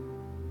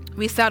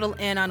 we settle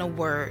in on a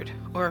word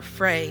or a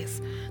phrase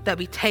that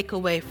we take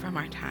away from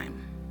our time.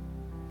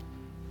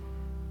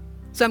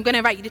 So I'm going to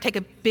invite you to take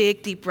a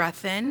big, deep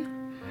breath in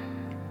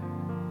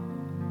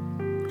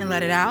and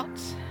let it out.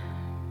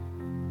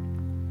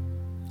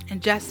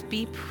 And just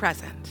be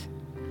present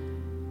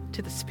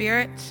to the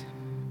spirit,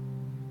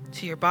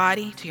 to your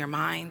body, to your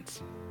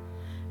mind,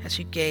 as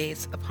you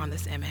gaze upon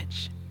this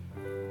image.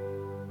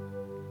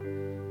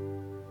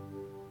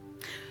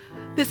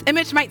 This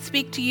image might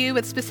speak to you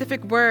with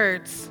specific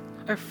words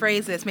or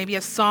phrases, maybe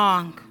a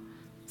song.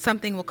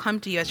 Something will come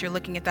to you as you're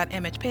looking at that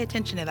image. Pay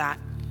attention to that.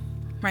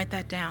 Write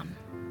that down.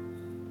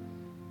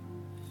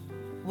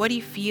 What are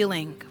you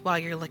feeling while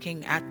you're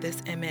looking at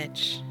this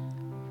image?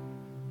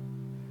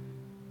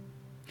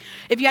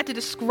 If you had to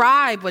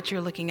describe what you're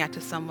looking at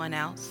to someone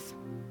else,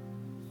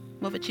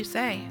 what would you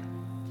say?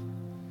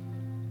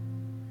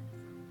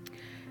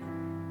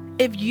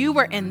 If you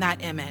were in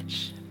that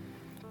image,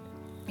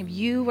 if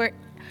you were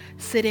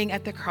sitting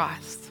at the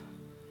cross,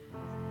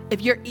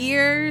 if your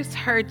ears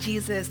heard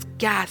Jesus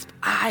gasp,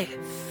 "I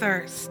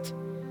thirst,"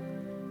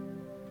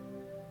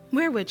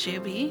 where would you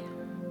be?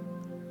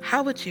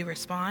 How would you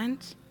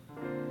respond?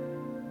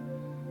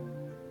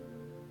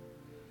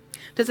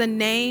 Does a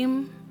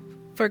name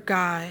for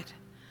God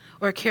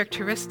or a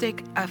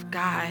characteristic of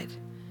God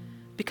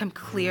become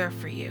clear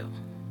for you?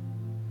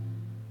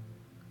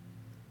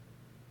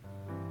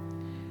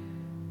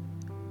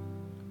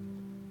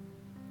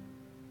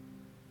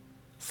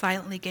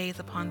 Silently gaze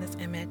upon this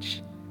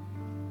image.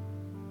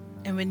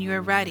 And when you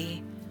are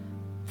ready,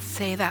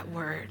 say that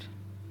word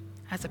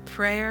as a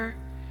prayer,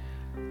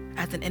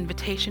 as an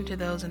invitation to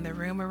those in the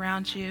room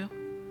around you,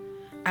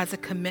 as a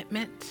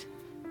commitment,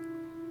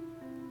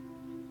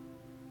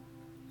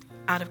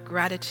 out of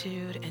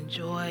gratitude and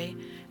joy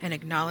and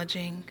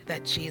acknowledging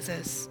that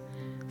Jesus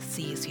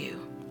sees you.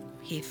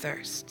 He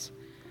thirsts.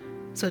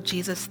 So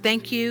Jesus,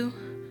 thank you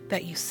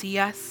that you see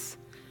us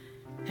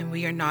and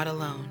we are not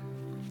alone.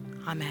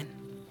 Amen.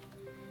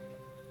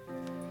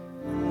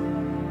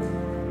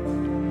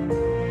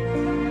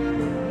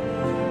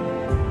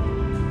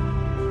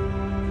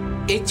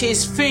 It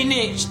is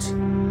finished.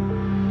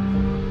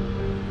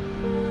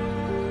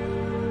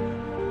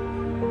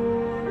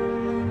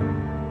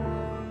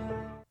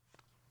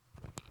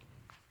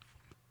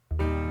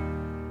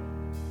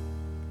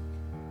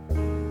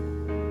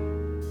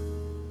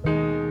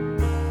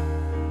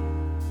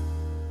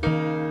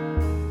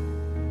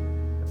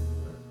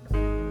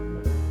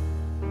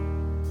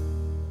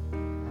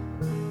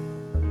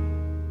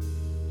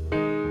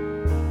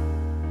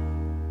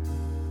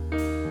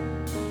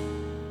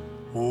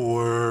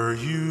 Were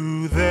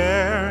you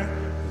there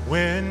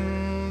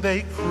when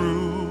they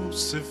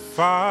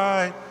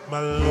crucified my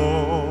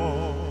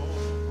Lord?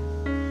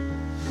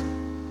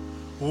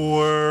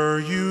 Were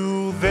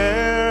you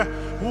there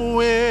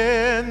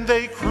when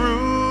they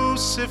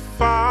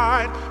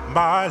crucified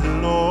my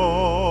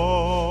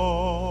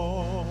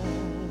Lord?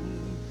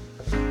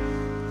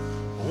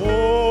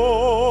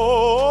 Oh,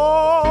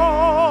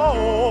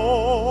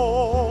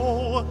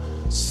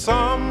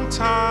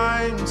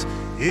 sometimes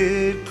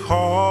it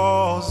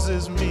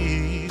causes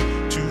me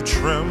to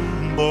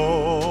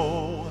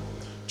tremble,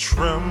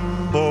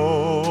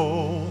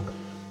 tremble,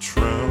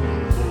 tremble.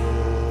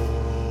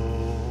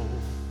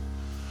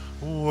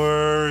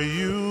 Were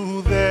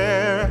you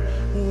there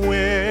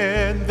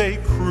when they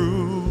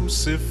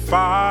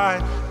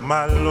crucified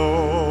my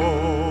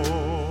Lord?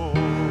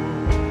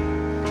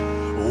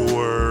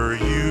 Were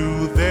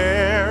you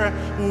there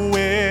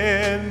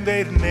when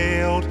they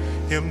nailed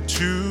him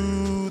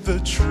to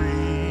the tree?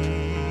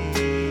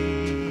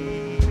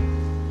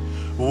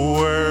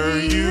 Were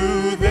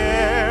you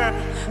there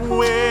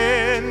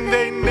when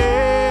they nailed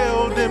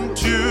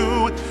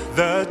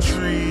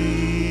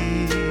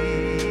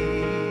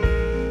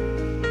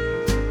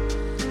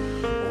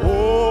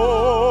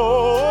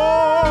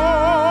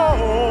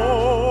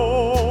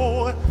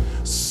Oh,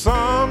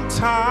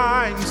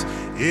 sometimes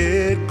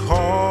it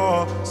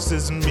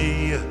causes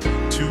me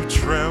to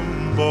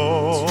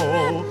tremble,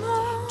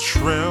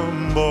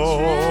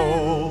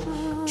 tremble,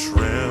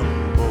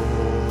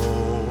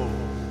 tremble.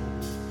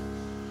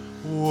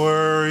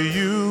 Were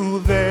you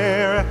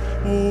there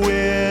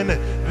when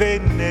they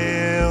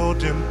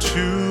nailed him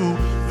to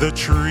the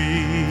tree?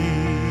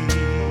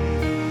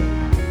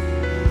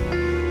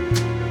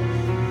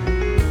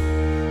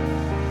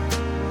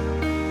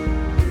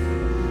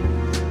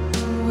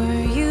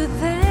 Were you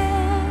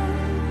there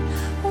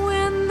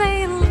when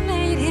they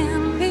laid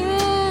him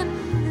in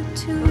the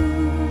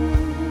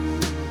tomb?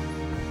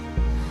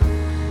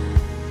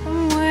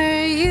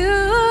 Were you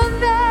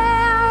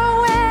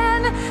there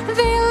when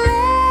they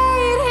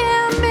laid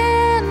him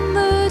in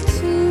the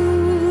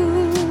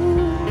tomb?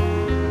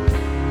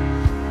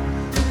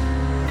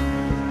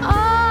 Oh,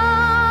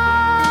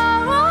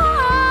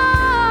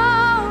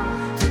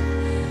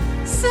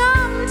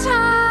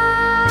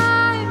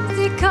 sometimes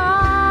it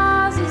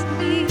causes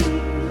me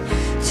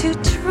to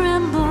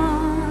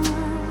tremble,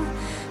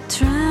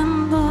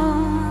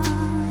 tremble,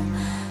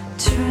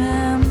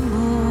 tremble.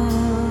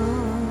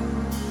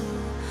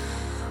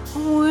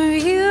 Were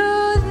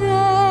you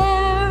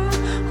there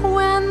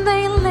when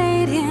they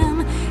laid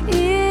him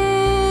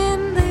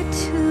in the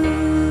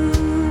tomb?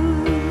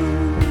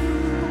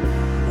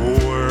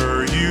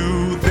 Were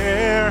you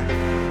there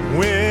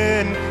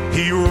when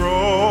he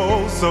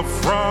rose up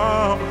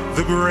from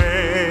the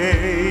grave?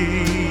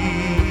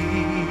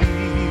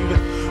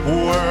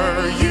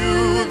 Were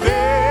you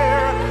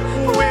there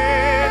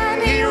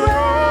when he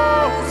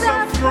rose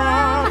up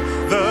from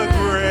the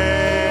grave?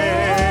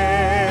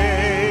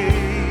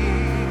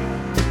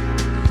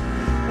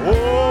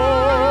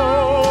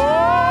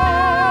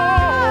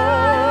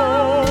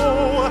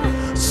 Oh,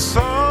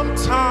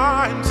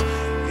 sometimes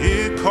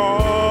it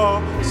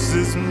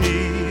causes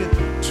me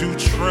to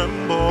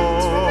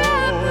tremble,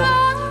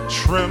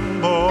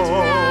 tremble,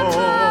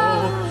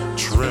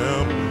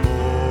 tremble.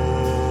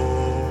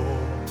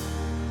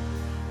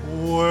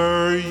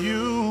 Were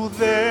you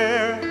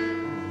there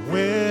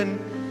when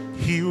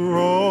he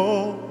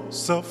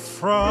rose up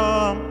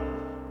from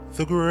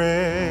the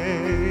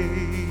grave?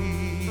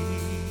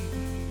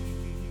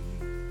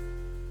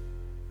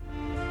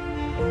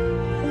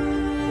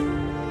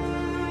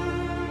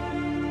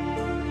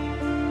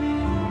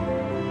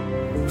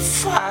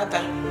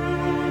 Father,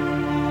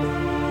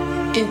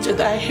 into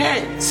thy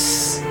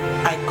hands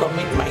I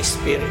commit my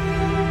spirit.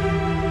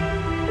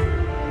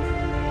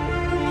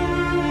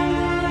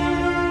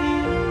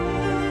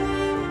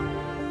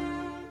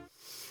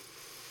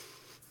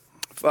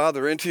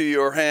 Father, into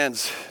your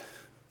hands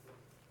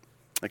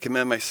I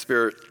commend my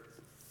spirit.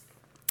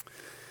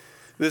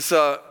 This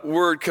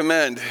word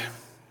commend,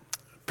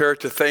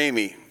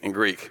 paratithemi in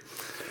Greek,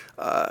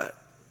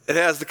 it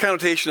has the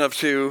connotation of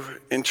to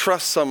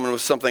entrust someone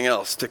with something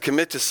else, to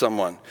commit to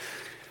someone.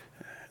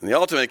 In the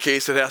ultimate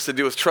case, it has to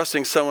do with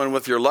trusting someone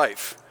with your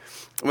life.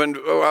 When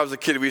I was a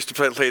kid, we used to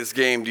play this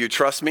game, Do You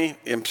Trust Me?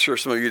 I'm sure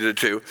some of you did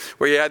too,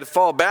 where you had to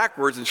fall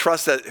backwards and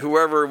trust that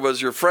whoever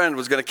was your friend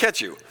was going to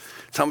catch you.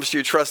 It's how much do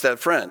you trust that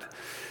friend?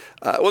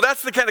 Well,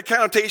 that's the kind of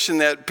connotation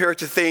that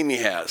paratithemi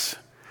has.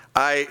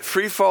 I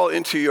free fall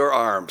into your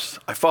arms.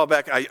 I fall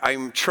back.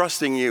 I'm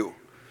trusting you.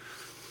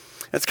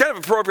 It's kind of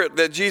appropriate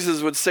that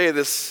Jesus would say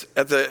this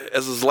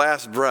as his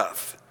last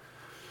breath.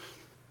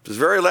 His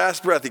very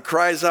last breath, he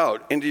cries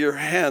out, into your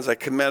hands I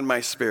commend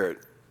my spirit.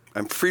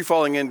 I'm free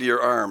falling into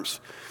your arms.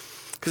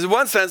 Because in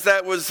one sense,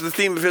 that was the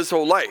theme of his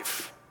whole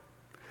life.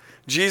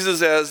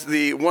 Jesus, as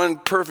the one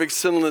perfect,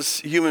 sinless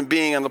human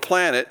being on the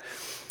planet,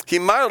 he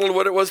modeled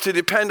what it was to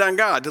depend on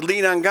God, to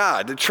lean on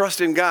God, to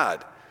trust in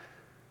God.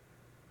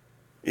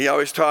 He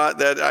always taught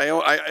that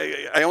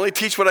I only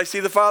teach what I see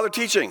the Father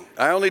teaching.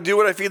 I only do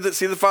what I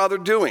see the Father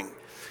doing.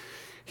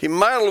 He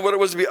modeled what it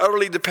was to be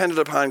utterly dependent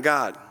upon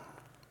God.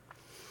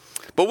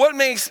 But what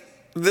makes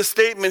this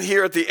statement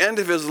here at the end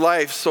of his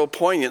life so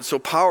poignant, so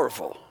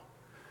powerful,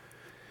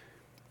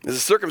 is the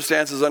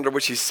circumstances under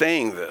which he's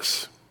saying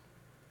this.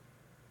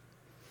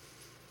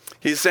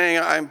 He's saying,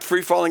 I'm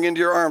free falling into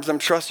your arms. I'm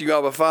trusting you,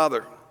 Abba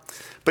Father.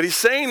 But he's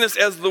saying this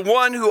as the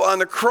one who on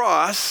the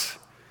cross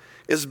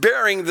is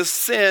bearing the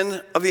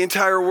sin of the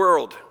entire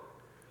world.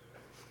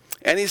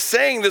 And he's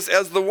saying this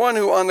as the one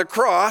who on the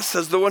cross,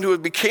 as the one who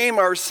became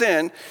our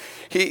sin,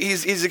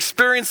 he's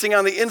experiencing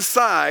on the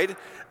inside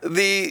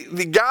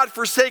the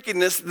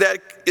God-forsakenness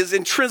that is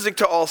intrinsic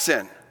to all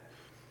sin.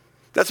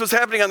 That's what's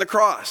happening on the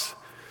cross.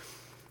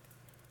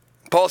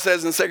 Paul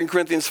says in 2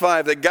 Corinthians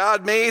 5 that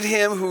God made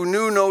him who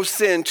knew no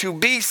sin to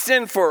be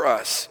sin for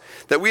us,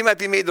 that we might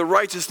be made the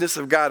righteousness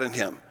of God in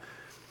him.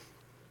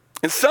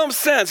 In some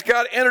sense,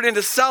 God entered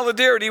into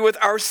solidarity with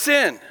our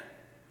sin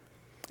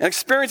and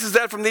experiences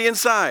that from the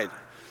inside.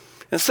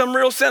 In some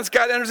real sense,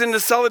 God enters into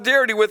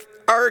solidarity with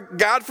our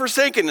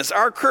God-forsakenness,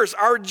 our curse,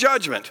 our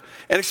judgment,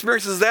 and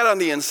experiences that on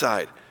the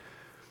inside.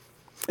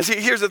 And see,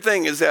 here's the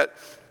thing, is that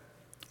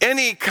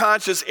any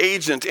conscious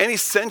agent, any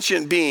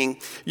sentient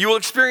being, you will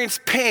experience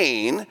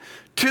pain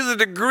to the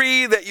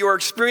degree that you are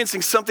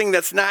experiencing something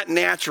that's not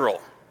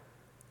natural.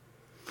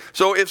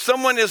 So if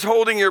someone is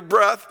holding your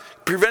breath,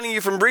 preventing you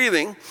from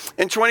breathing,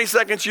 in 20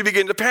 seconds you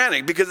begin to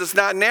panic because it's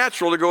not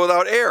natural to go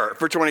without air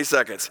for 20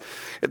 seconds.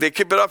 If they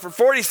keep it up for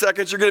 40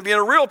 seconds, you're going to be in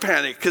a real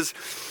panic because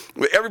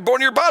every bone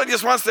in your body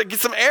just wants to get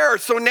some air.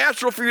 It's so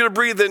natural for you to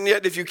breathe, and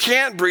yet if you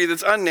can't breathe,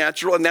 it's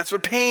unnatural, and that's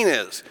what pain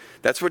is.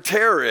 That's what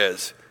terror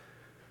is.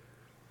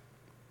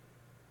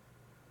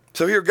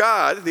 So here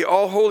God, the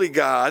all-holy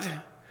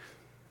God,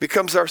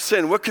 becomes our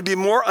sin. What could be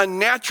more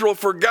unnatural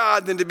for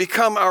God than to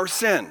become our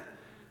sin?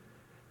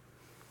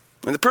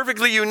 And the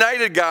perfectly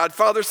united God,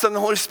 Father, Son, and the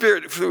Holy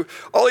Spirit, through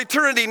all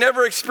eternity,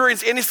 never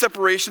experienced any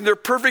separation. They're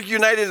perfect,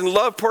 united in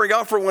love, pouring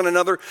out for one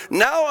another.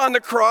 Now on the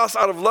cross,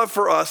 out of love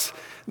for us,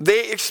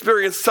 they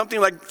experience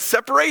something like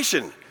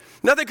separation.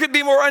 Nothing could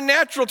be more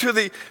unnatural to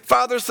the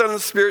Father, Son,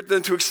 and Spirit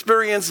than to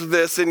experience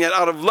this. And yet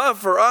out of love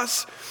for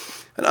us,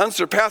 an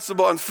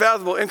unsurpassable,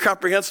 unfathomable,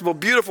 incomprehensible,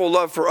 beautiful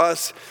love for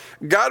us,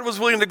 God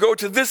was willing to go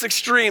to this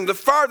extreme, the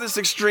farthest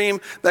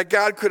extreme that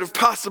God could have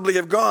possibly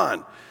have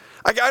gone.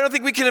 I don't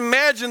think we can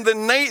imagine the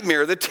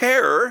nightmare, the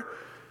terror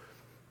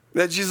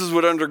that Jesus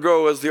would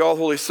undergo as the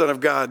all-holy Son of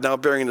God, now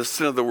bearing the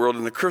sin of the world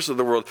and the curse of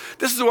the world.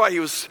 This is why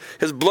his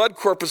blood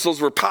corpuscles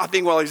were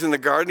popping while he's in the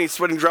garden. He's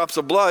sweating drops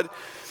of blood.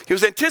 He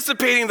was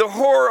anticipating the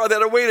horror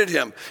that awaited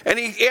him. And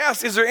he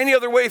asked, is there any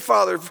other way,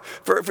 Father,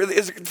 for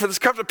this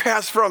cup to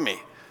pass from me?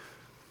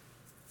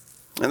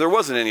 And there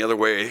wasn't any other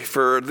way.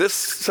 For this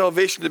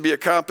salvation to be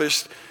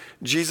accomplished,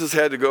 Jesus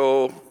had to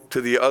go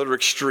to the other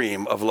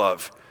extreme of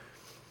love.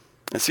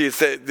 And see, it's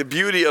the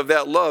beauty of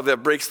that love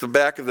that breaks the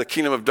back of the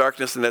kingdom of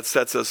darkness and that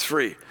sets us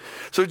free.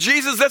 So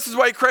Jesus, this is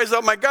why he cries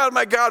out, my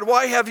God,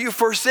 why have you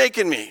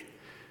forsaken me?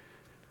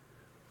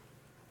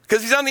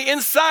 Because he's on the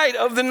inside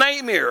of the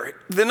nightmare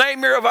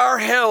of our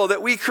hell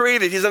that we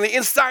created. He's on the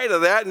inside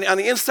of that, and on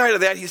the inside of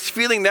that, he's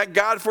feeling that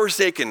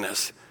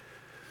God-forsakenness.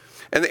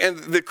 And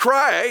the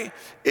cry,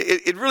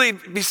 it really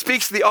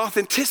bespeaks the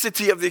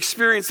authenticity of the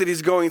experience that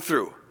he's going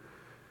through.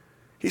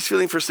 He's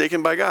feeling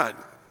forsaken by God,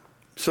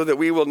 so that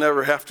we will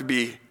never have to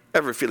be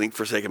ever feeling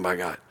forsaken by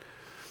God.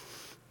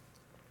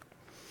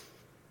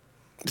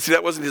 See,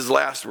 that wasn't his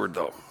last word,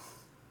 though.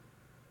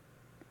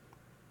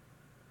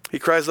 He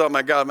cries out,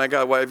 my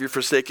God, why have you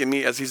forsaken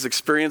me? As he's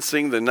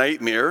experiencing the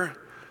nightmare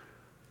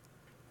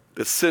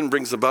that sin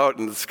brings about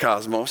in this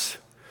cosmos.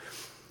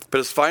 But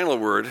his final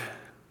word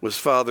was,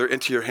 Father,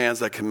 into your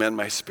hands I commend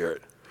my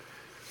spirit.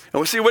 And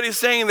we see what he's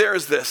saying there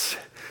is this.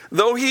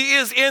 Though he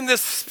is in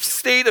this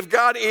state of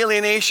God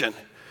alienation,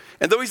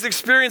 and though he's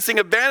experiencing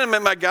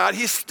abandonment by God,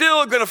 he's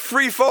still going to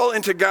free fall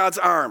into God's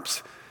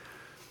arms.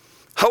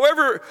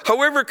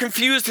 However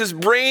confused his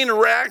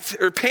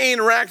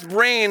pain-racked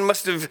brain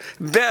must have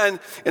been,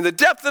 in the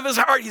depth of his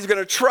heart, he's going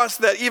to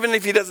trust that even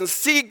if he doesn't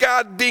see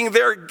God being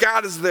there,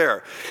 God is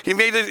there.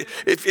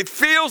 It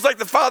feels like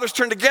the Father's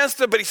turned against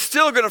him, but he's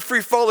still going to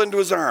free fall into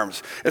his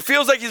arms. It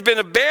feels like he's been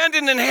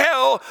abandoned in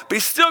hell, but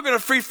he's still going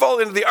to free fall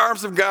into the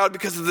arms of God,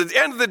 because at the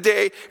end of the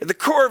day, at the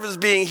core of his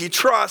being, he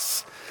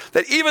trusts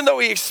that even though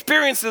he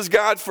experiences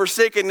God's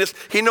forsakenness,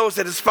 he knows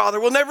that his Father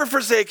will never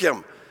forsake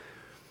him.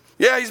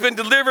 Yeah, he's been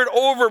delivered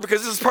over,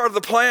 because this is part of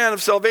the plan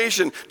of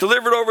salvation,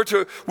 delivered over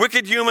to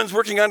wicked humans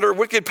working under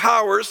wicked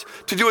powers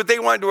to do what they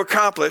wanted to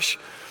accomplish.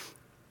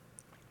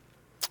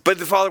 But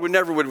the Father would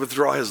never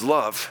withdraw his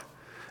love.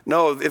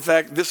 No, in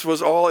fact, this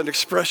was all an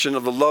expression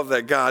of the love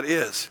that God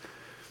is.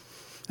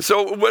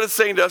 So what it's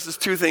saying to us is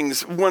two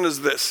things. One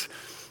is this.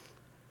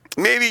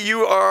 Maybe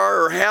you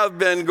are or have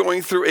been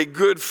going through a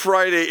Good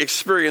Friday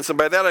experience. And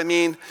by that I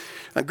mean,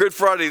 on Good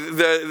Friday,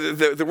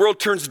 the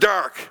world turns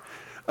dark.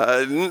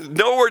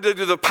 Nowhere do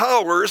the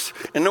powers,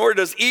 and nowhere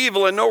does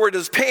evil, and nowhere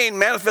does pain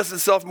manifest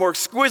itself more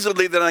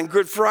exquisitely than on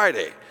Good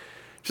Friday,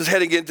 just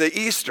heading into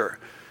Easter.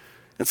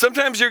 And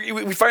sometimes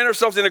we find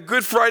ourselves in a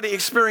Good Friday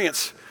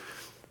experience.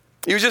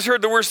 You just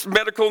heard the worst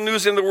medical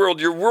news in the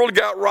world. Your world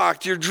got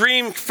rocked. Your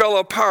dream fell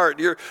apart.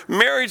 Your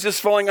marriage is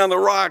falling on the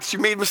rocks. You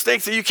made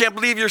mistakes that you can't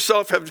believe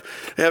yourself have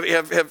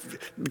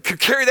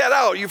carried that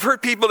out. You've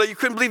hurt people that you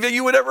couldn't believe that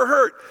you would ever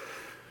hurt.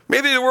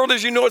 Maybe the world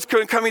as you know it's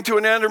coming to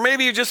an end, or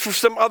maybe you just for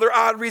some other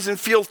odd reason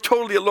feel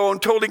totally alone,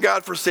 totally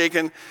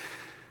God-forsaken.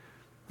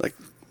 Like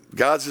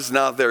God's just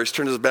not there. He's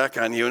turned his back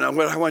on you. And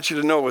what I want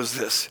you to know is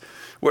this.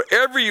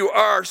 Wherever you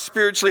are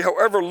spiritually,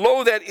 however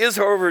low that is,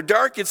 however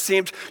dark it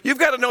seems, you've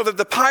got to know that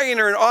the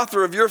pioneer and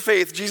author of your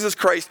faith, Jesus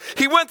Christ,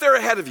 he went there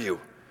ahead of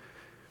you.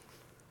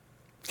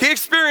 He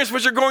experienced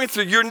what you're going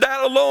through. You're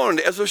not alone,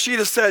 as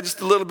Oshita said just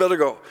a little bit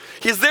ago.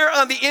 He's there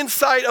on the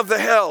inside of the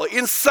hell, on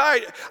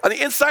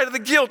the inside of the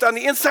guilt, on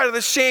the inside of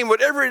the shame,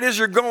 whatever it is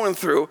you're going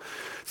through.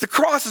 The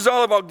cross is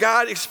all about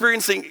God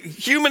experiencing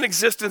human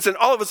existence and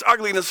all of its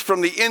ugliness from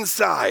the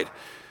inside.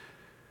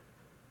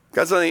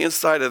 God's on the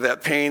inside of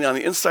that pain, on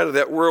the inside of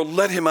that world.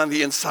 Let him on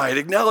the inside.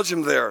 Acknowledge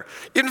him there.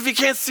 Even if you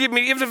can't see him,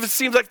 even if it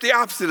seems like the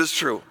opposite is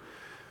true.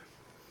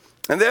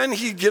 And then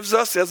he gives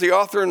us, as the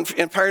author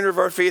and pioneer of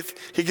our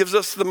faith, he gives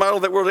us the model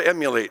that we're to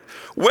emulate.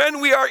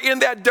 When we are in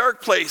that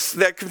dark place,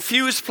 that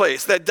confused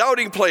place, that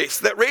doubting place,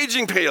 that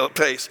raging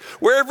place,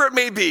 wherever it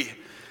may be,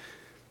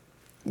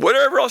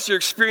 whatever else you're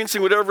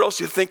experiencing, whatever else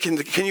you think,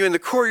 can you in the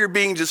core of your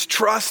being just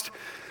trust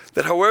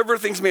that however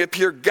things may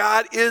appear,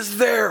 God is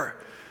there.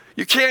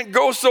 You can't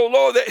go so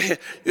low that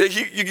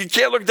you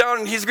can't look down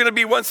and he's going to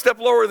be one step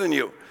lower than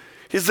you.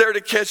 He's there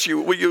to catch you.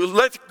 Will you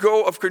let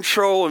go of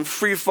control and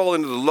free fall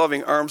into the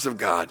loving arms of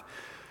God?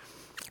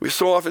 We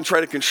so often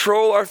try to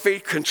control our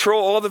fate,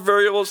 control all the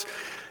variables,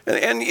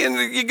 and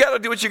you got to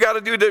do what you got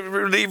to do to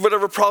relieve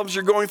whatever problems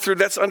you're going through.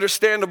 That's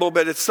understandable,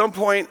 but at some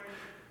point,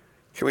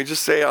 can we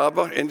just say,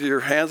 Abba, into your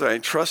hands, I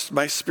trust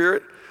my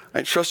spirit.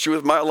 I trust you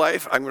with my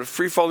life. I'm going to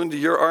free fall into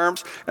your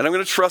arms, and I'm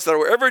going to trust that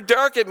however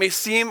dark it may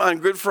seem on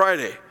Good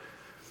Friday,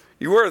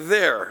 you are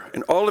there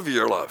in all of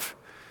your love.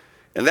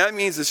 And that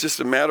means it's just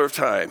a matter of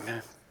time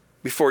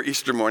before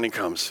Easter morning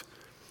comes.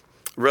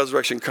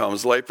 Resurrection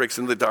comes, light breaks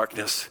into the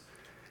darkness,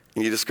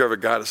 and you discover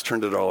God has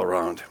turned it all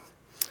around.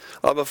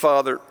 Abba,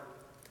 Father,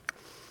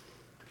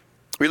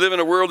 we live in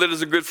a world that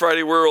is a Good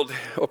Friday world,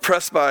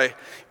 oppressed by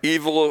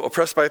evil,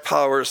 oppressed by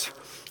powers,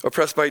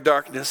 oppressed by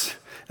darkness.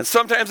 And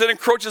sometimes it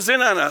encroaches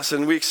in on us,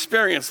 and we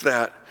experience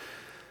that.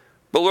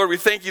 But Lord, we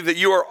thank you that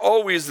you are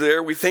always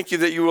there. We thank you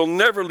that you will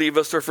never leave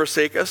us or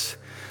forsake us.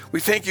 We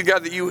thank you,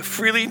 God, that you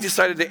freely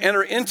decided to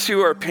enter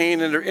into our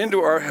pain, enter into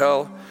our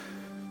hell,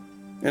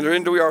 enter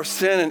into our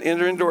sin, and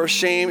enter into our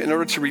shame in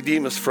order to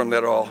redeem us from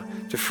that all,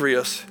 to free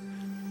us,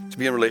 to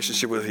be in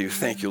relationship with you.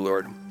 Thank you,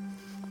 Lord,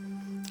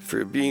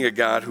 for being a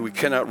God who we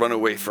cannot run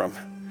away from.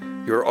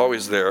 You are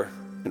always there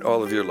in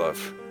all of your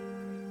love.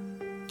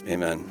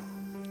 Amen.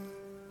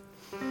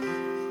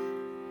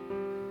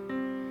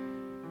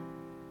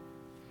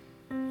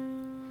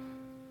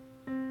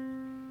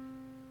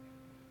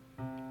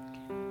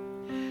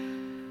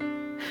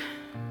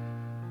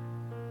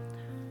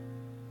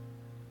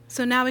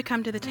 So now we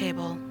come to the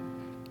table.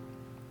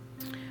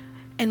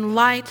 In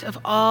light of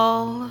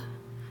all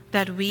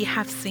that we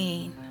have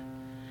seen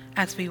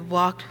as we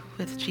walked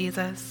with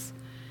Jesus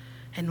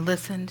and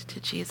listened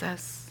to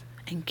Jesus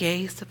and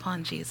gazed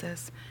upon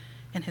Jesus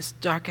in his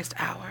darkest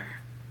hour,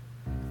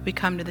 we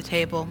come to the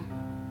table.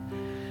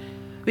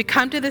 We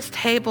come to this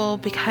table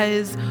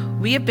because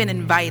we have been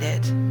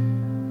invited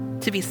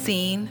to be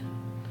seen,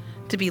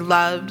 to be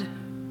loved,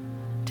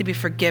 to be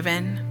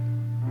forgiven.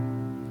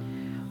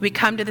 We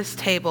come to this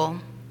table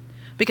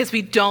because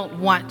we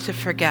don't want to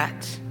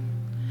forget.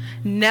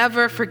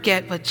 Never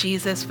forget what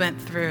Jesus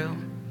went through.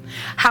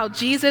 How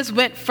Jesus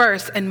went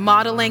first in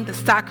modeling the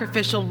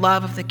sacrificial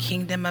love of the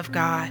kingdom of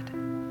God.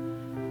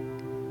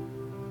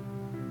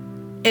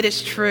 It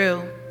is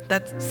true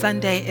that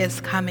Sunday is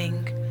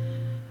coming.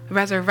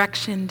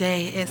 Resurrection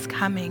Day is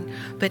coming.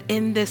 But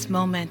in this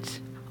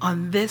moment,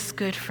 on this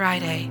Good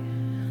Friday,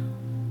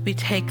 we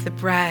take the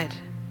bread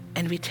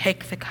and we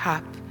take the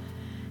cup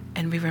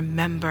and we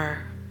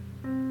remember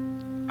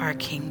our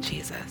King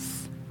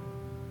Jesus.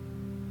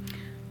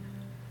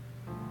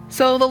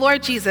 So the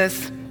Lord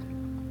Jesus,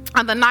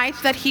 on the night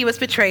that he was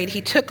betrayed, he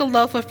took a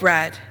loaf of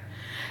bread,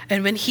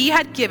 and when he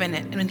had given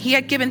it, and when he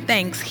had given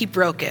thanks, he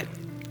broke it.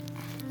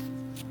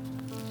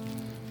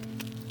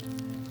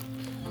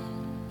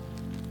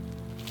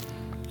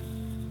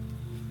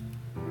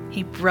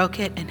 He broke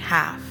it in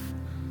half.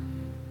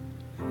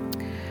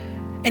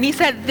 And he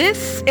said,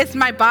 "This is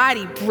my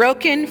body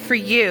broken for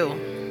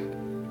you.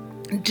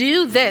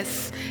 Do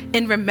this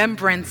in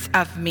remembrance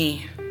of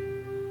me."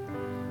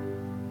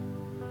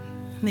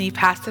 And then he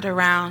passed it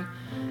around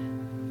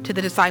to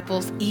the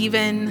disciples,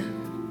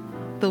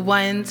 even the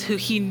ones who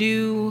he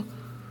knew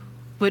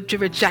would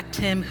reject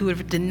him, who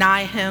would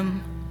deny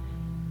him.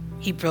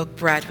 He broke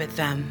bread with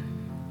them.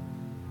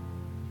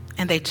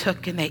 And they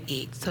took and they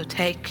eat. So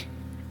take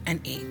and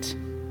eat.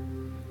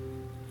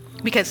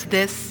 Because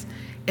this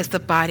is the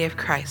body of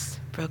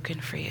Christ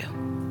broken for you.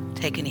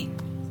 Take and eat.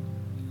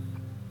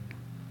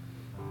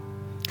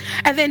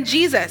 And then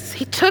Jesus,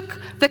 he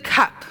took the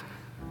cup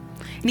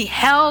and he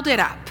held it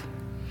up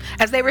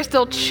as they were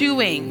still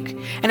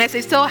chewing and as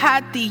they still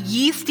had the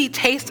yeasty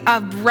taste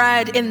of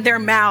bread in their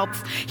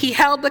mouths. He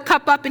held the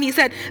cup up and he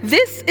said,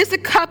 "This is the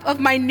cup of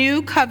my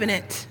new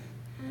covenant.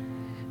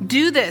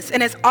 Do this,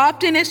 and as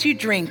often as you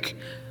drink,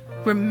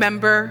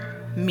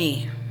 remember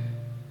me."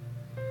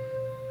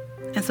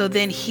 And so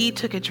then he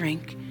took a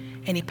drink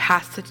and he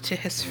passed it to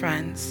his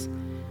friends.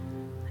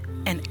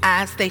 And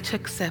as they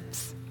took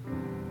sips,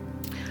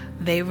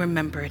 they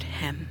remembered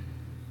him.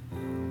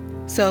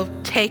 So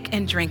take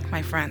and drink,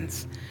 my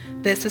friends.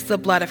 This is the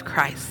blood of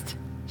Christ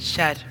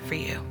shed for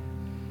you.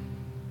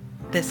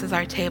 This is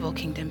our table,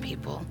 kingdom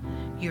people.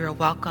 You are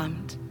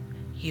welcomed,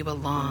 you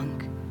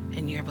belong,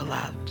 and you're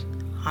beloved.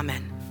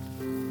 Amen.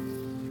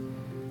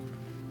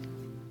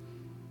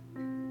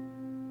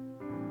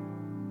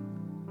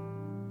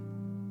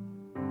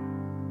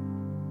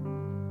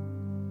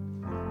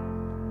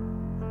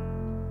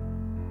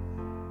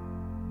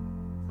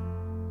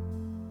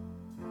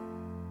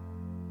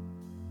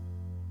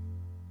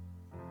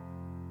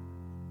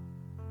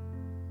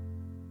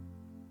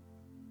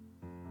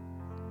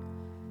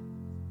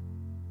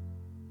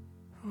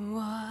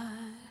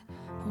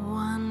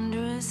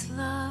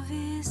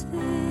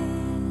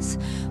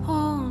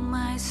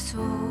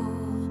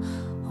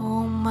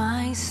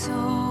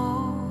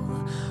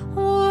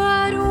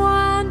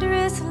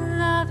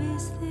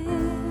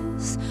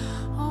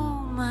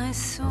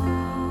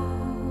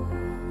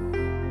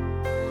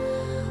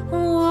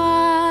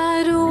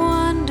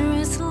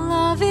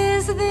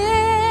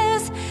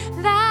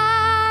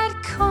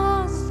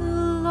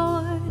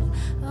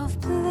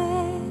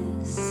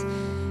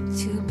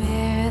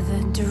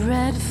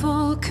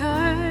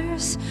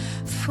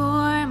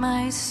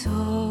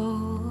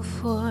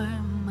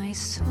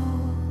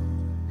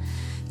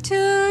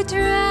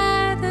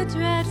 dread the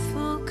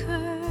dreadful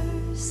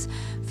curse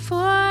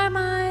for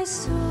my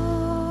soul.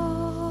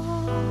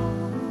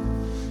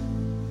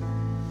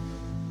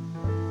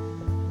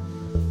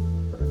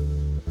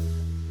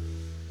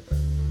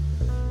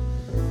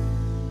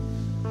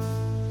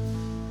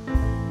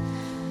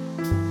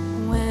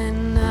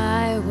 When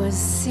I was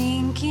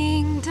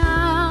sinking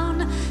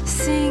down,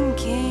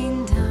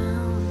 sinking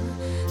down,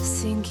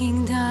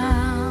 sinking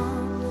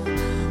down.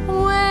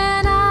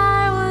 When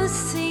I was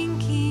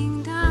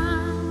sinking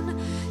down,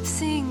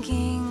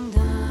 sinking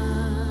down.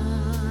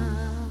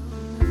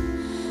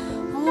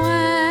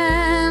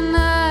 When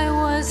I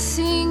was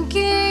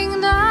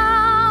sinking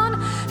down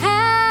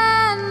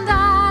and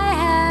I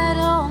had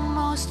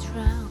almost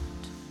drowned,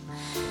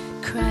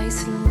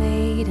 Christ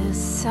laid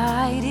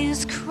aside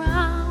his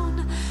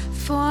crown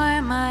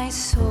for my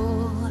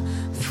soul,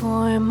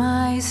 for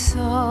my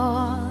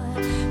soul.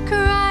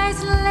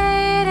 Christ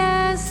laid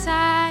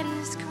aside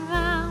his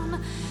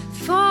crown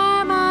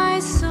for my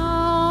soul,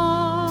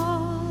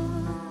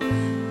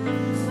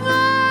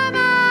 for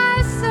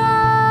my soul.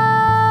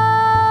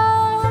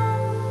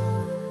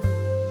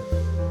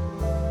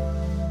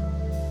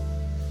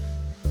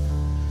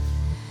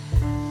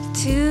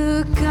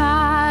 To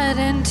God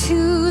and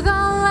to the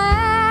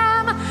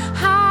Lamb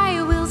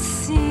I will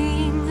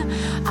sing,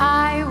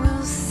 I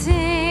will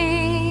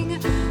sing.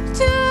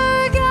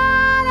 To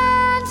God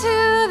and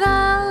to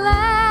the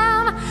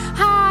Lamb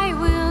I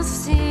will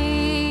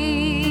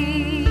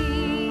sing.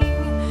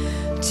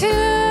 To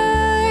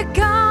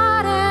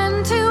God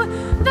and to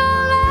the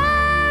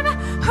Lamb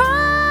who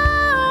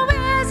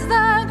is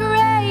the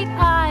great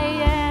I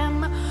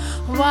am.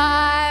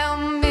 While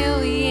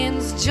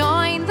millions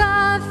join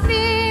the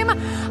theme,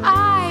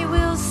 I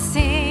will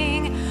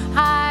sing,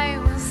 I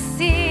will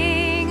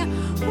sing.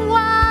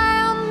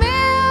 While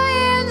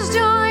millions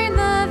join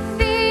the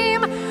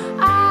theme,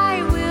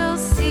 I will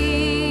sing.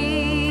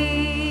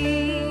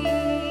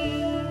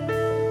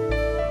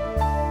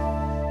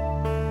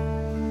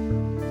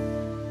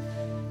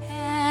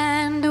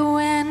 And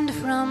when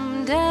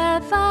from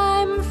death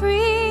I'm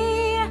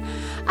free,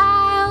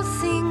 I'll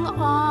sing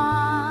on.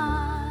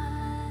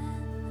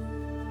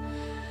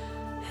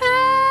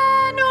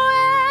 And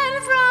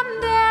when from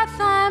death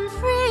I'm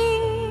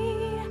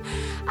free,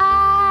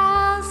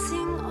 I'll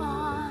sing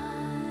on.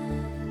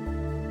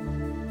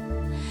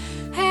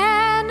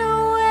 And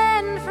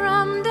when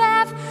from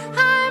death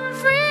I'm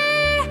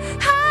free,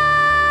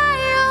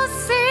 I'll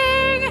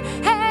sing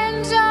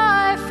and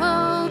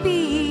joyful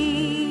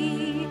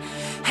be.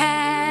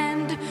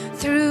 And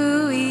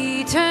through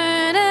eternity,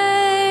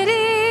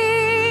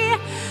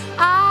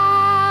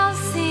 I'll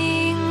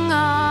sing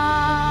on.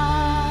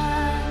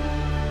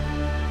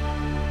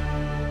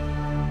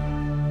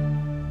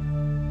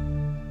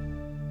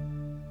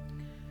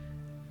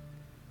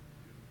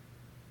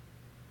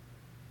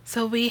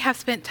 So we have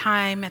spent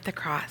time at the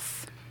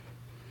cross.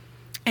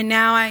 And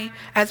now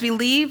as we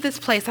leave this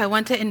place, I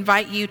want to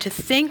invite you to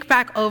think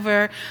back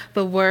over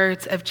the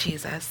words of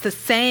Jesus, the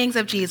sayings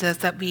of Jesus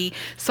that we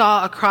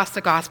saw across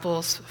the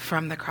Gospels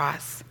from the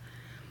cross.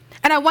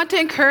 And I want to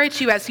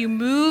encourage you as you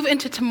move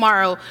into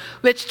tomorrow,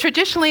 which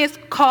traditionally is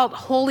called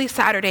Holy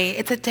Saturday.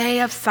 It's a day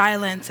of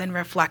silence and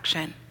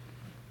reflection.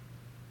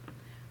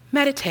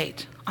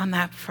 Meditate on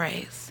that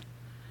phrase.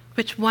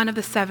 Which one of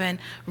the 7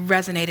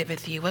 resonated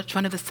with you? Which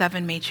one of the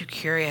 7 made you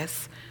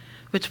curious?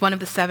 Which one of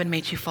the 7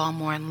 made you fall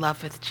more in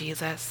love with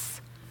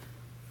Jesus?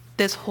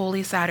 This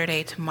Holy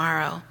Saturday,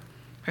 tomorrow,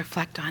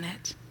 reflect on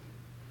it.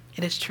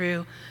 It is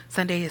true,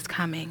 Sunday is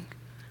coming,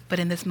 but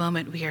in this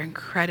moment we are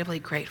incredibly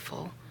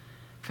grateful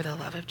for the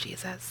love of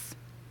Jesus.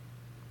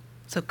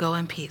 So go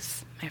in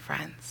peace, my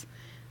friends.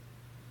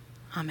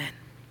 Amen.